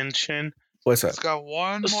to mention. What's up? It's got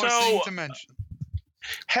one more So- thing to mention.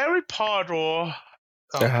 Harry Potter Oh,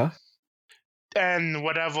 Uh-huh. and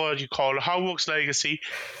whatever you call it, Hogwarts Legacy,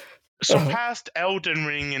 surpassed Elden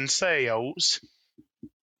Ring in sales.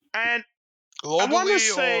 And wanna globally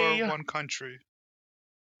say- or one country?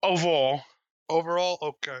 overall, Overall,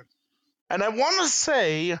 okay. and I want to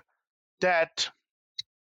say that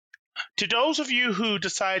to those of you who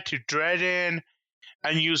decide to dread in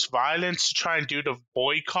and use violence to try and do the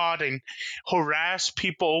boycott and harass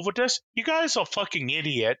people over this, you guys are fucking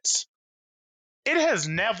idiots. It has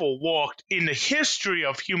never worked in the history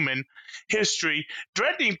of human history.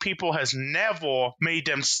 Dreading people has never made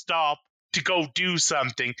them stop to go do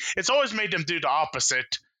something. It's always made them do the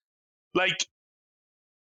opposite. Like,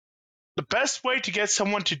 the best way to get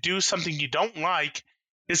someone to do something you don't like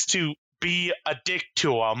is to be a dick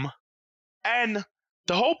to them. And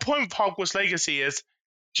the whole point of Hogwarts Legacy is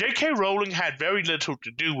J.K. Rowling had very little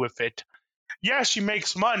to do with it. Yeah, she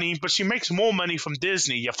makes money, but she makes more money from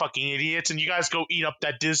Disney, you fucking idiots, and you guys go eat up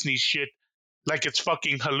that Disney shit like it's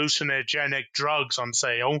fucking hallucinogenic drugs on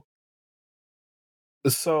sale.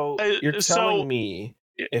 So you're so- telling me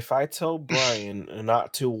if I tell Brian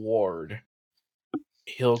not to ward,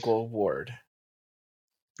 he'll go ward.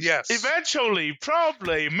 Yes. Eventually,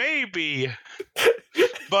 probably, maybe.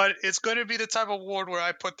 But it's going to be the type of ward where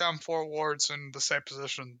I put down 4 wards in the same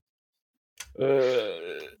position.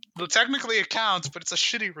 Well, technically it counts, but it's a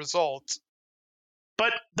shitty result.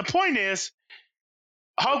 But the point is,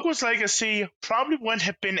 Hogwarts Legacy probably wouldn't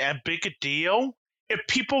have been a big a deal if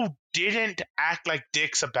people didn't act like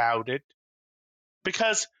dicks about it.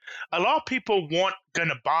 Because a lot of people weren't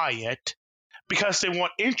gonna buy it because they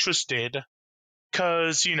weren't interested.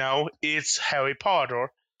 Because, it's Harry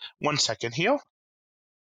Potter. 1 second here.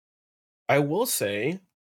 I will say,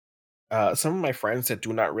 some of my friends that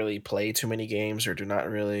do not really play too many games or are not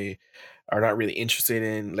really interested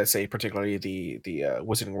in, let's say, particularly the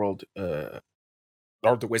Wizarding World, or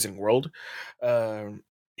the Wizarding World,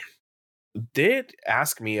 did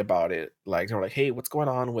ask me about it. Like, they were like, "Hey, what's going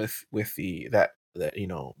on with that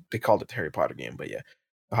they called it the Harry Potter game, but yeah,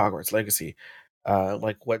 the Hogwarts Legacy."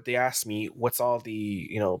 Like, what they asked me, what's all the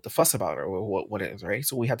the fuss about it, or what it is, right?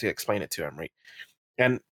 So we had to explain it to them, right?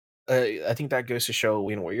 And I think that goes to show,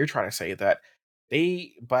 what you're trying to say, that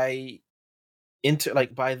they by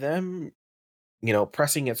them,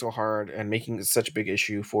 pressing it so hard and making it such a big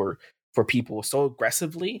issue for people so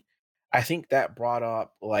aggressively, I think that brought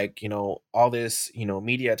up all this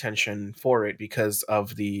media attention for it because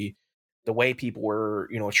of the way people were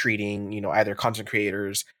treating either content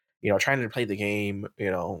creators, trying to play the game,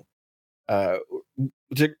 uh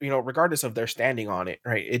regardless of their standing on it,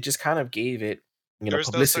 right? It just kind of gave it There's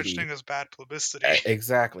publicity. no such thing as bad publicity.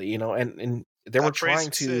 Exactly, and they were That phrase trying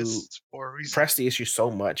to exists for a reason. press the issue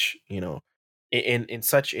so much, in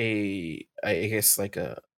such I guess like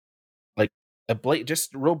a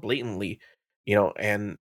just real blatantly,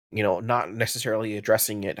 and not necessarily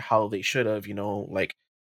addressing it how they should have, like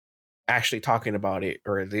actually talking about it,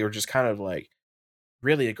 or they were just kind of like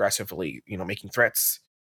really aggressively, making threats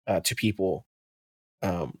to people,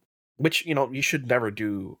 which you should never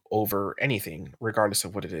do over anything, regardless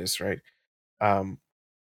of what it is, right?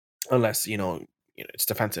 Unless it's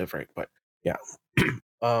defensive, right? But yeah.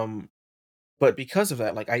 But because of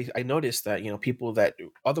that, like I noticed that people that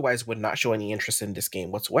otherwise would not show any interest in this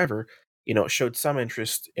game whatsoever, showed some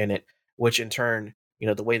interest in it, which in turn,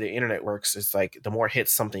 the way the internet works is like the more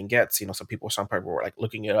hits something gets, some people were like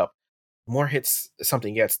looking it up. The more hits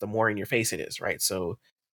something gets, the more in your face it is, right? So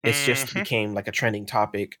it's just Mhm. became like a trending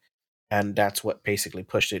topic, and that's what basically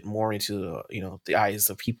pushed it more into the eyes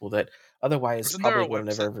of people that otherwise Isn't there probably a would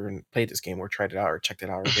have never website? ever played this game or tried it out or checked it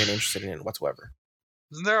out or been interested in it whatsoever.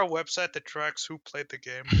 Isn't there a website that tracks who played the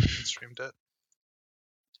game and streamed it?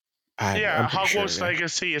 I'm pretty sure. Hogwarts Yeah.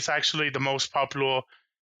 Legacy is actually the most popular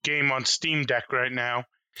game on Steam Deck right now.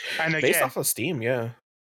 And Based again, off of Steam, yeah.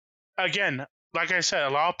 like I said, a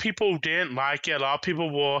lot of people didn't like it. A lot of people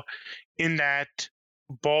were in that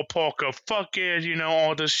ballpark of fuck it,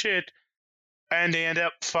 all this shit. And they end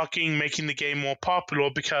up fucking making the game more popular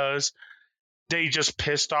because they just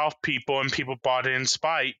pissed off people and people bought it in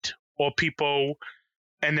spite. Or people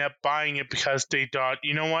end up buying it because they thought,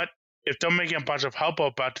 you know what? If they're making a bunch of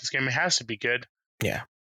hubbub about this game, it has to be good. Yeah,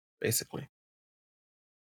 basically.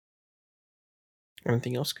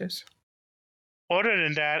 Anything else, guys? Other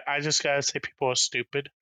than that, I just gotta say people are stupid.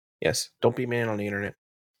 Yes. Don't be man on the internet.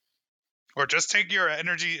 Or just take your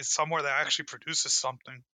energy somewhere that actually produces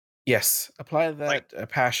something. Yes. Apply that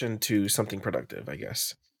passion to something productive, I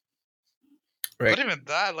guess. Right. But even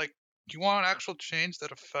that, like, you want an actual change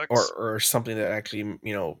that affects, or something that actually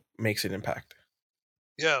makes an impact.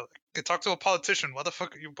 Yeah, like, talk to a politician. Why the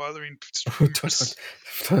fuck are you bothering streamers?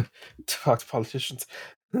 Talk to politicians.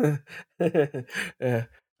 Yeah.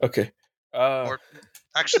 Okay. Or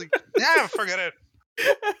actually, yeah, forget it.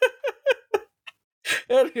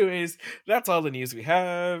 Anyways, that's all the news we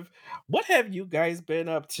have. What have you guys been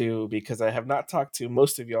up to? Because I have not talked to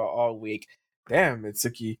most of y'all all week. Damn,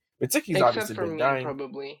 Mitsuki. Mitsuki's Except obviously for been me, dying.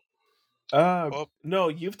 probably. Well, No,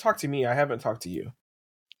 you've talked to me. I haven't talked to you.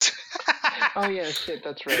 Oh yeah, shit,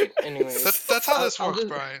 that's right. Anyways, that's how this I'll works, just,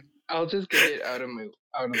 Brian. I'll just get it out of the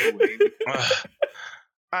way. Because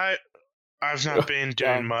I've not been doing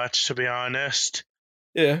Damn. much, to be honest.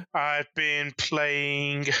 Yeah. I've been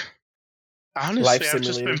playing. Life Honestly, I've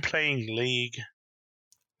just Simulator. been playing League.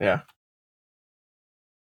 Yeah.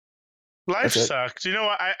 Life That's it. sucks. You know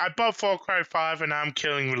what? I bought Far Cry 5 and I'm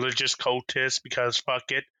killing religious cultists because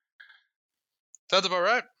fuck it. That's about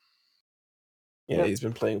right. Yeah, Yep. he's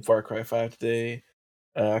been playing Far Cry 5 today.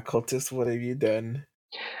 Cultist, what have you done?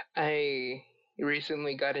 I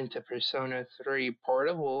recently got into Persona 3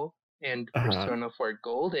 Portable and Persona 4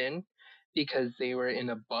 Golden because they were in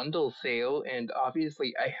a bundle sale, and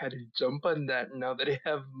obviously I had to jump on that now that I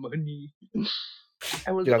have money. You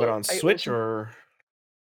got it on Switch or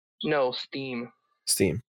No, Steam.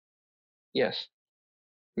 Steam? Yes.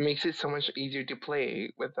 Makes it so much easier to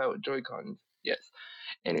play without Joy-Cons. Yes.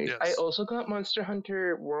 Anyways, I Yes. also got Monster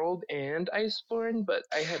Hunter World and Iceborne, but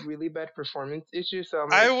I had really bad performance issues, so I'm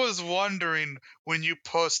like, I was wondering when you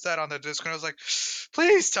post that on the Discord. I was like,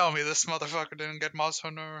 please tell me this motherfucker didn't get Monster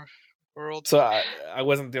Hunter World. So I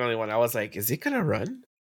wasn't the only one. I was like, is it gonna run?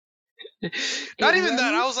 Not even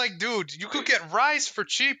that. I was like, dude, you could get Rise for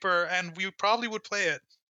cheaper, and we probably would play it.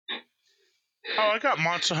 Oh, I got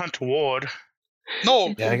Monster Hunter World. No,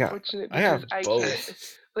 It's Yeah, unfortunate I have because I both. can't,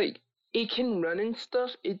 like, it can run and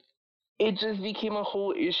stuff. It just became a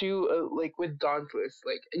whole issue, like with Dauntless.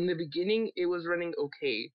 Like in the beginning, it was running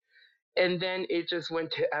okay, and then it just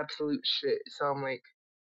went to absolute shit. So I'm like,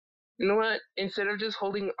 you know what? Instead of just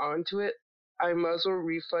holding on to it, I might as well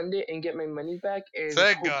refund it and get my money back, and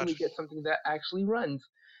Thank God. hopefully get something that actually runs,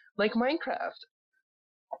 like Minecraft.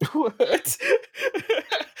 What?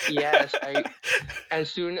 Yes, as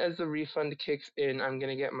soon as the refund kicks in, I'm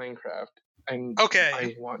gonna get Minecraft. Okay.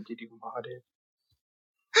 I want to do modded.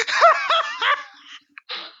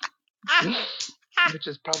 Which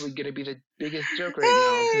is probably gonna be the biggest joke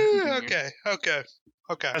right now. Okay.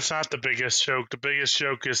 That's not the biggest joke. The biggest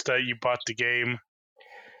joke is that you bought the game.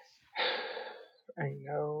 I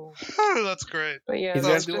know. That's great. But yeah, He's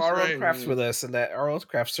gonna that's do just RL great. crafts with us in that RL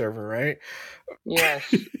craft server, right?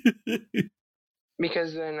 Yes,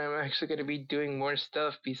 because then I'm actually gonna be doing more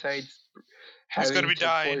stuff besides He's having gonna be to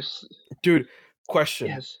dying. force. Dude, question.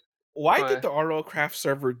 Yes. Why What? did the RL craft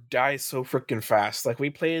server die so freaking fast? Like we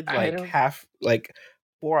played I don't-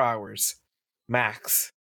 4 hours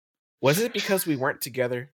max. Was it because we weren't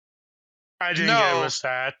together? I think No. it was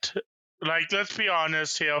that. Like, let's be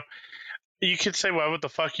honest here. You can say whatever the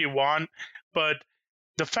fuck you want, but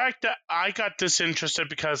the fact that I got disinterested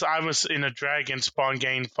because I was in a dragon spawn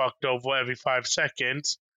getting fucked over every 5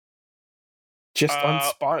 seconds. Just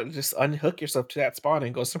unspawn, just unhook yourself to that spawn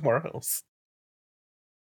and go somewhere else.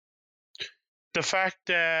 The fact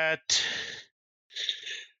that...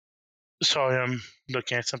 Sorry, I'm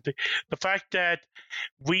looking at something. The fact that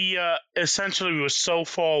we essentially were so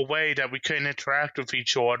far away that we couldn't interact with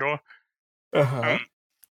each other. I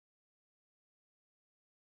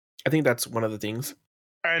think that's one of the things.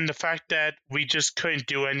 And the fact that we just couldn't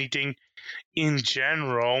do anything in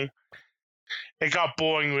general. it got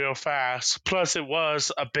boring real fast. Plus, it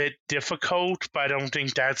was a bit difficult, but I don't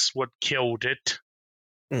think that's what killed it.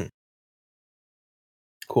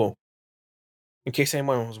 Cool. In case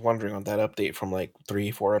anyone was wondering on that update from like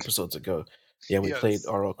 3-4 episodes ago, yeah, we played Yes.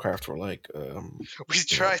 RL Craft for like We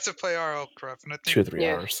tried to play RL Craft, and I think 2-3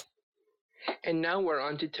 Yes. hours. And now we're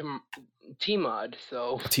on to T-Mod,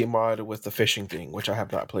 so... T-Mod with the fishing thing, which I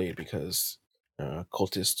have not played because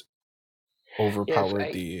Cultist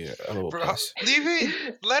overpowered the LO Bro, Plus.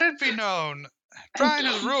 let it be known, Brian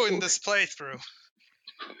has ruined this playthrough.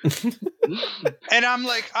 And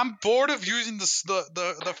I'm bored of using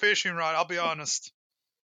the fishing rod, I'll be honest.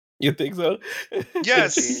 You think so?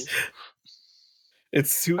 Yes.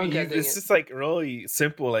 It's too Oh, easy. God dang It's it. just like really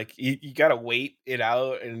simple. Like you gotta wait it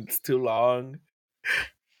out, and it's too long.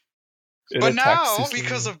 But now,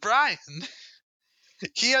 because of Brian,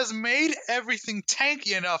 he has made everything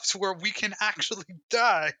tanky enough to where we can actually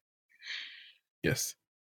die. yes,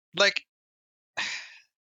 Like,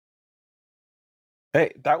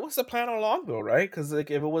 hey, that was the plan all along, though, right? Because like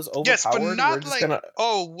if it was overpowered, yes, but we're not just like, gonna.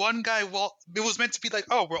 oh, one guy, well, it was meant to be like,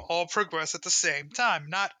 oh, we'll all progress at the same time.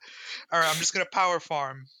 Not, alright, I'm just gonna power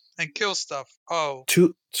farm and kill stuff. Oh.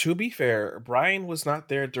 To be fair, Brian was not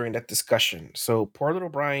there during that discussion, so poor little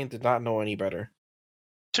Brian did not know any better.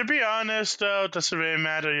 To be honest, though, it doesn't really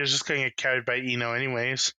matter. You're just going to get carried by Eno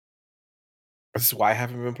anyways. This is why I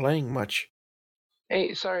haven't been playing much.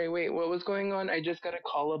 Hey, sorry, wait, what was going on? I just got a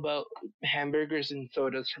call about hamburgers and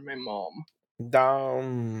sodas from my mom.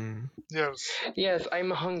 Down. Yes. Yes, I'm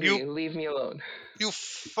hungry. Leave me alone. You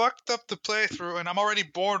fucked up the playthrough, and I'm already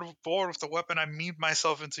bored with the weapon I memed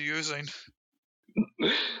myself into using.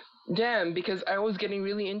 Damn, because I was getting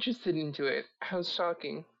really interested into it. How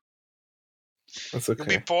shocking. That's You'll be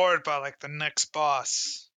okay. bored by like the next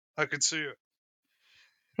boss. I can see it.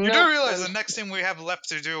 You No, do realize I'm- the next thing we have left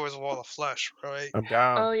to do is Wall of Flesh, right? I'm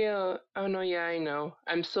down. Oh yeah. Oh no, yeah, I know.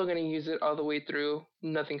 I'm still gonna use it all the way through.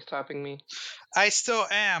 Nothing's stopping me. I still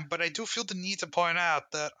am, but I do feel the need to point out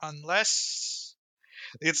that unless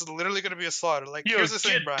it's literally going to be a slaughter. Like, You're here's a the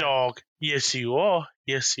thing, good Brian. dog. Yes, you are.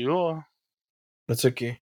 Yes, you are. That's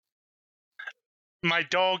okay. My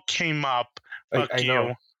dog came up. Fuck I you.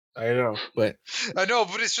 know. I know, but I know,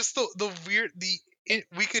 but it's just the weird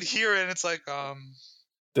we could hear it, and it's like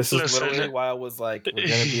this is Listen. literally why I was like, we're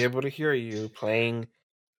gonna be able to hear you playing.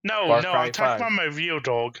 No, Far no, Cry I'm talking 5. about my real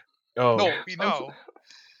dog. Oh, no, we know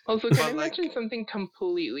Also, can But, I like- mention something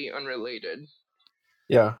completely unrelated?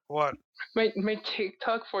 yeah. what? My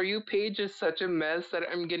TikTok For You page is such a mess that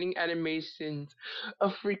I'm getting animations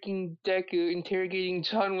of freaking Deku interrogating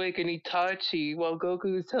John Wick and Itachi while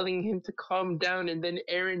Goku is telling him to calm down, and then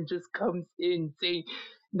Eren just comes in saying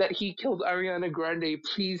that he killed Ariana Grande.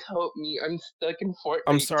 Please help me. I'm stuck in Fortnite.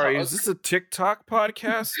 I'm sorry. talk. Is this a TikTok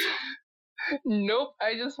podcast? Nope.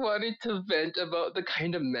 I just wanted to vent about the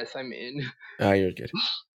kind of mess I'm in. Ah, you're good.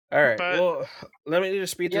 All right. But- Well, let me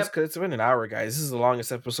just speed this Yep. because it's been an hour, guys. This is the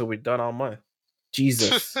longest episode we've done all month.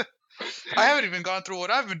 Jesus. I haven't even gone through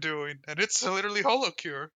what I've been doing, and it's literally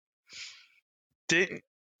Holocure.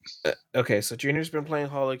 Okay, so Junior's been playing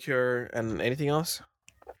Holocure and anything else?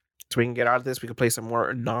 So we can get out of this. We can play some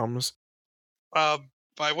more noms. I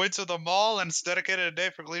went to the mall and it's dedicated a day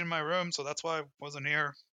for cleaning my room, so that's why I wasn't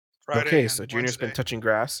here Friday. Okay, and so Junior's been Wednesday. touching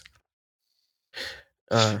grass.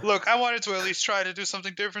 Look, I wanted to at least try to do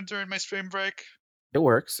something different during my stream break, It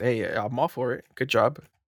works. Hey, I'm all for it. Good job.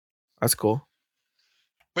 That's cool.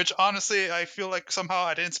 which honestly I feel like somehow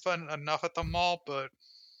I didn't spend enough at the mall, but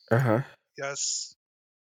Uh-huh. yes.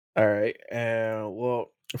 All right.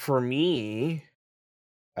 Well, for me,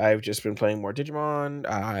 I've just been playing more Digimon.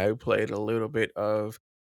 I played a little bit of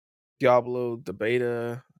Diablo, the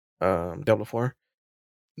beta, Diablo 4.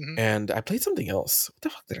 Mhm. And I played something else. What the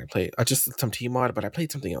fuck did I play? I just some T-Mod, but I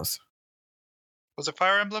played something else. Was it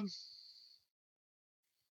Fire Emblem?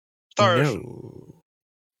 Star Ocean. No.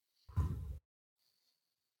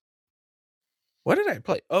 What did I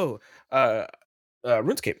play? Oh,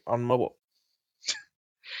 RuneScape on mobile.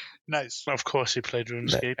 Nice. Of course, he played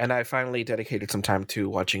RuneScape. And I finally dedicated some time to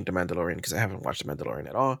watching The Mandalorian because I haven't watched The Mandalorian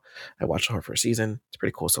at all. I watched the whole first season. It's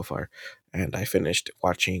pretty cool so far. And I finished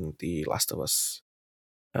watching The Last of Us.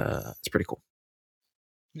 It's pretty cool.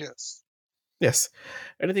 Yes. Yes.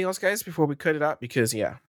 Anything else, guys, before we cut it out? Because,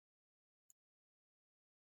 yeah.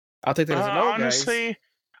 I'll take that as a no, honestly, guys.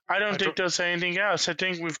 I don't think there's anything else. I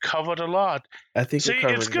think we've covered a lot. I think See, we're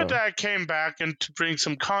covered it's it good all. that I came back and to bring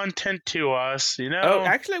some content to us, you know? Oh,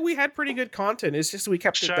 actually, we had pretty good content. It's just we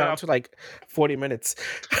kept it Shut down up. to like 40 minutes.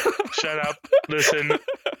 Shut up. Listen,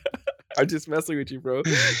 I'm just messing with you, bro.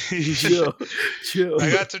 Chill.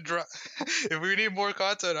 I got to drive. If we need more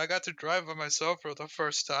content, I got to drive by myself for the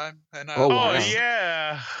first time, and I Oh, Oh wow.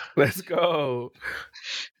 yeah. Let's go.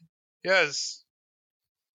 yes.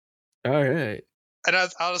 All right. And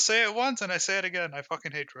I'll say it once, and I say it again. I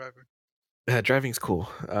fucking hate driving. Driving's cool.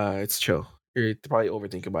 It's chill. You're probably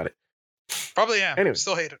overthinking about it. Probably am. Anyway.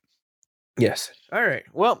 Still hate it. Yes. All right.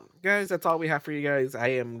 Well, guys, that's all we have for you guys. I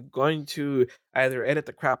am going to either edit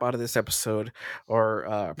the crap out of this episode or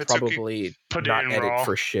Mitsuki, probably Put it not in edit raw.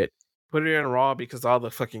 for shit. Put it in raw because all the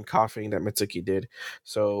fucking coughing that Mitsuki did.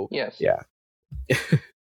 So, Yes. yeah.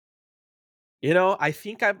 You know, I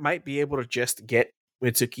think I might be able to just get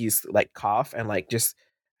Mitsuki's like cough and like just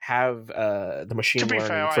have the machine To be learning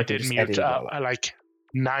fair, I freaking did just mute edit it all out. like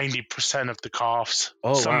 90% of the coughs.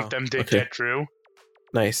 Oh, Some wow. of them did Okay. get through.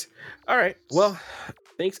 Nice. All right. Well,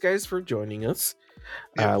 thanks guys for joining us.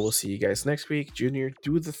 Yes. We'll see you guys next week. Junior,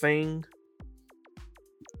 do the thing.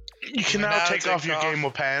 You can now take off your gamer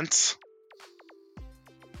pants.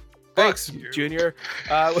 Thanks, you. Junior.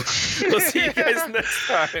 We'll see you guys next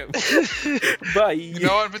time. Bye. You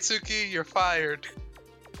know what, Mitsuki? You're fired.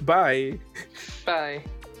 Bye. Bye.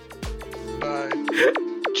 Bye.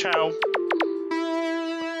 Ciao.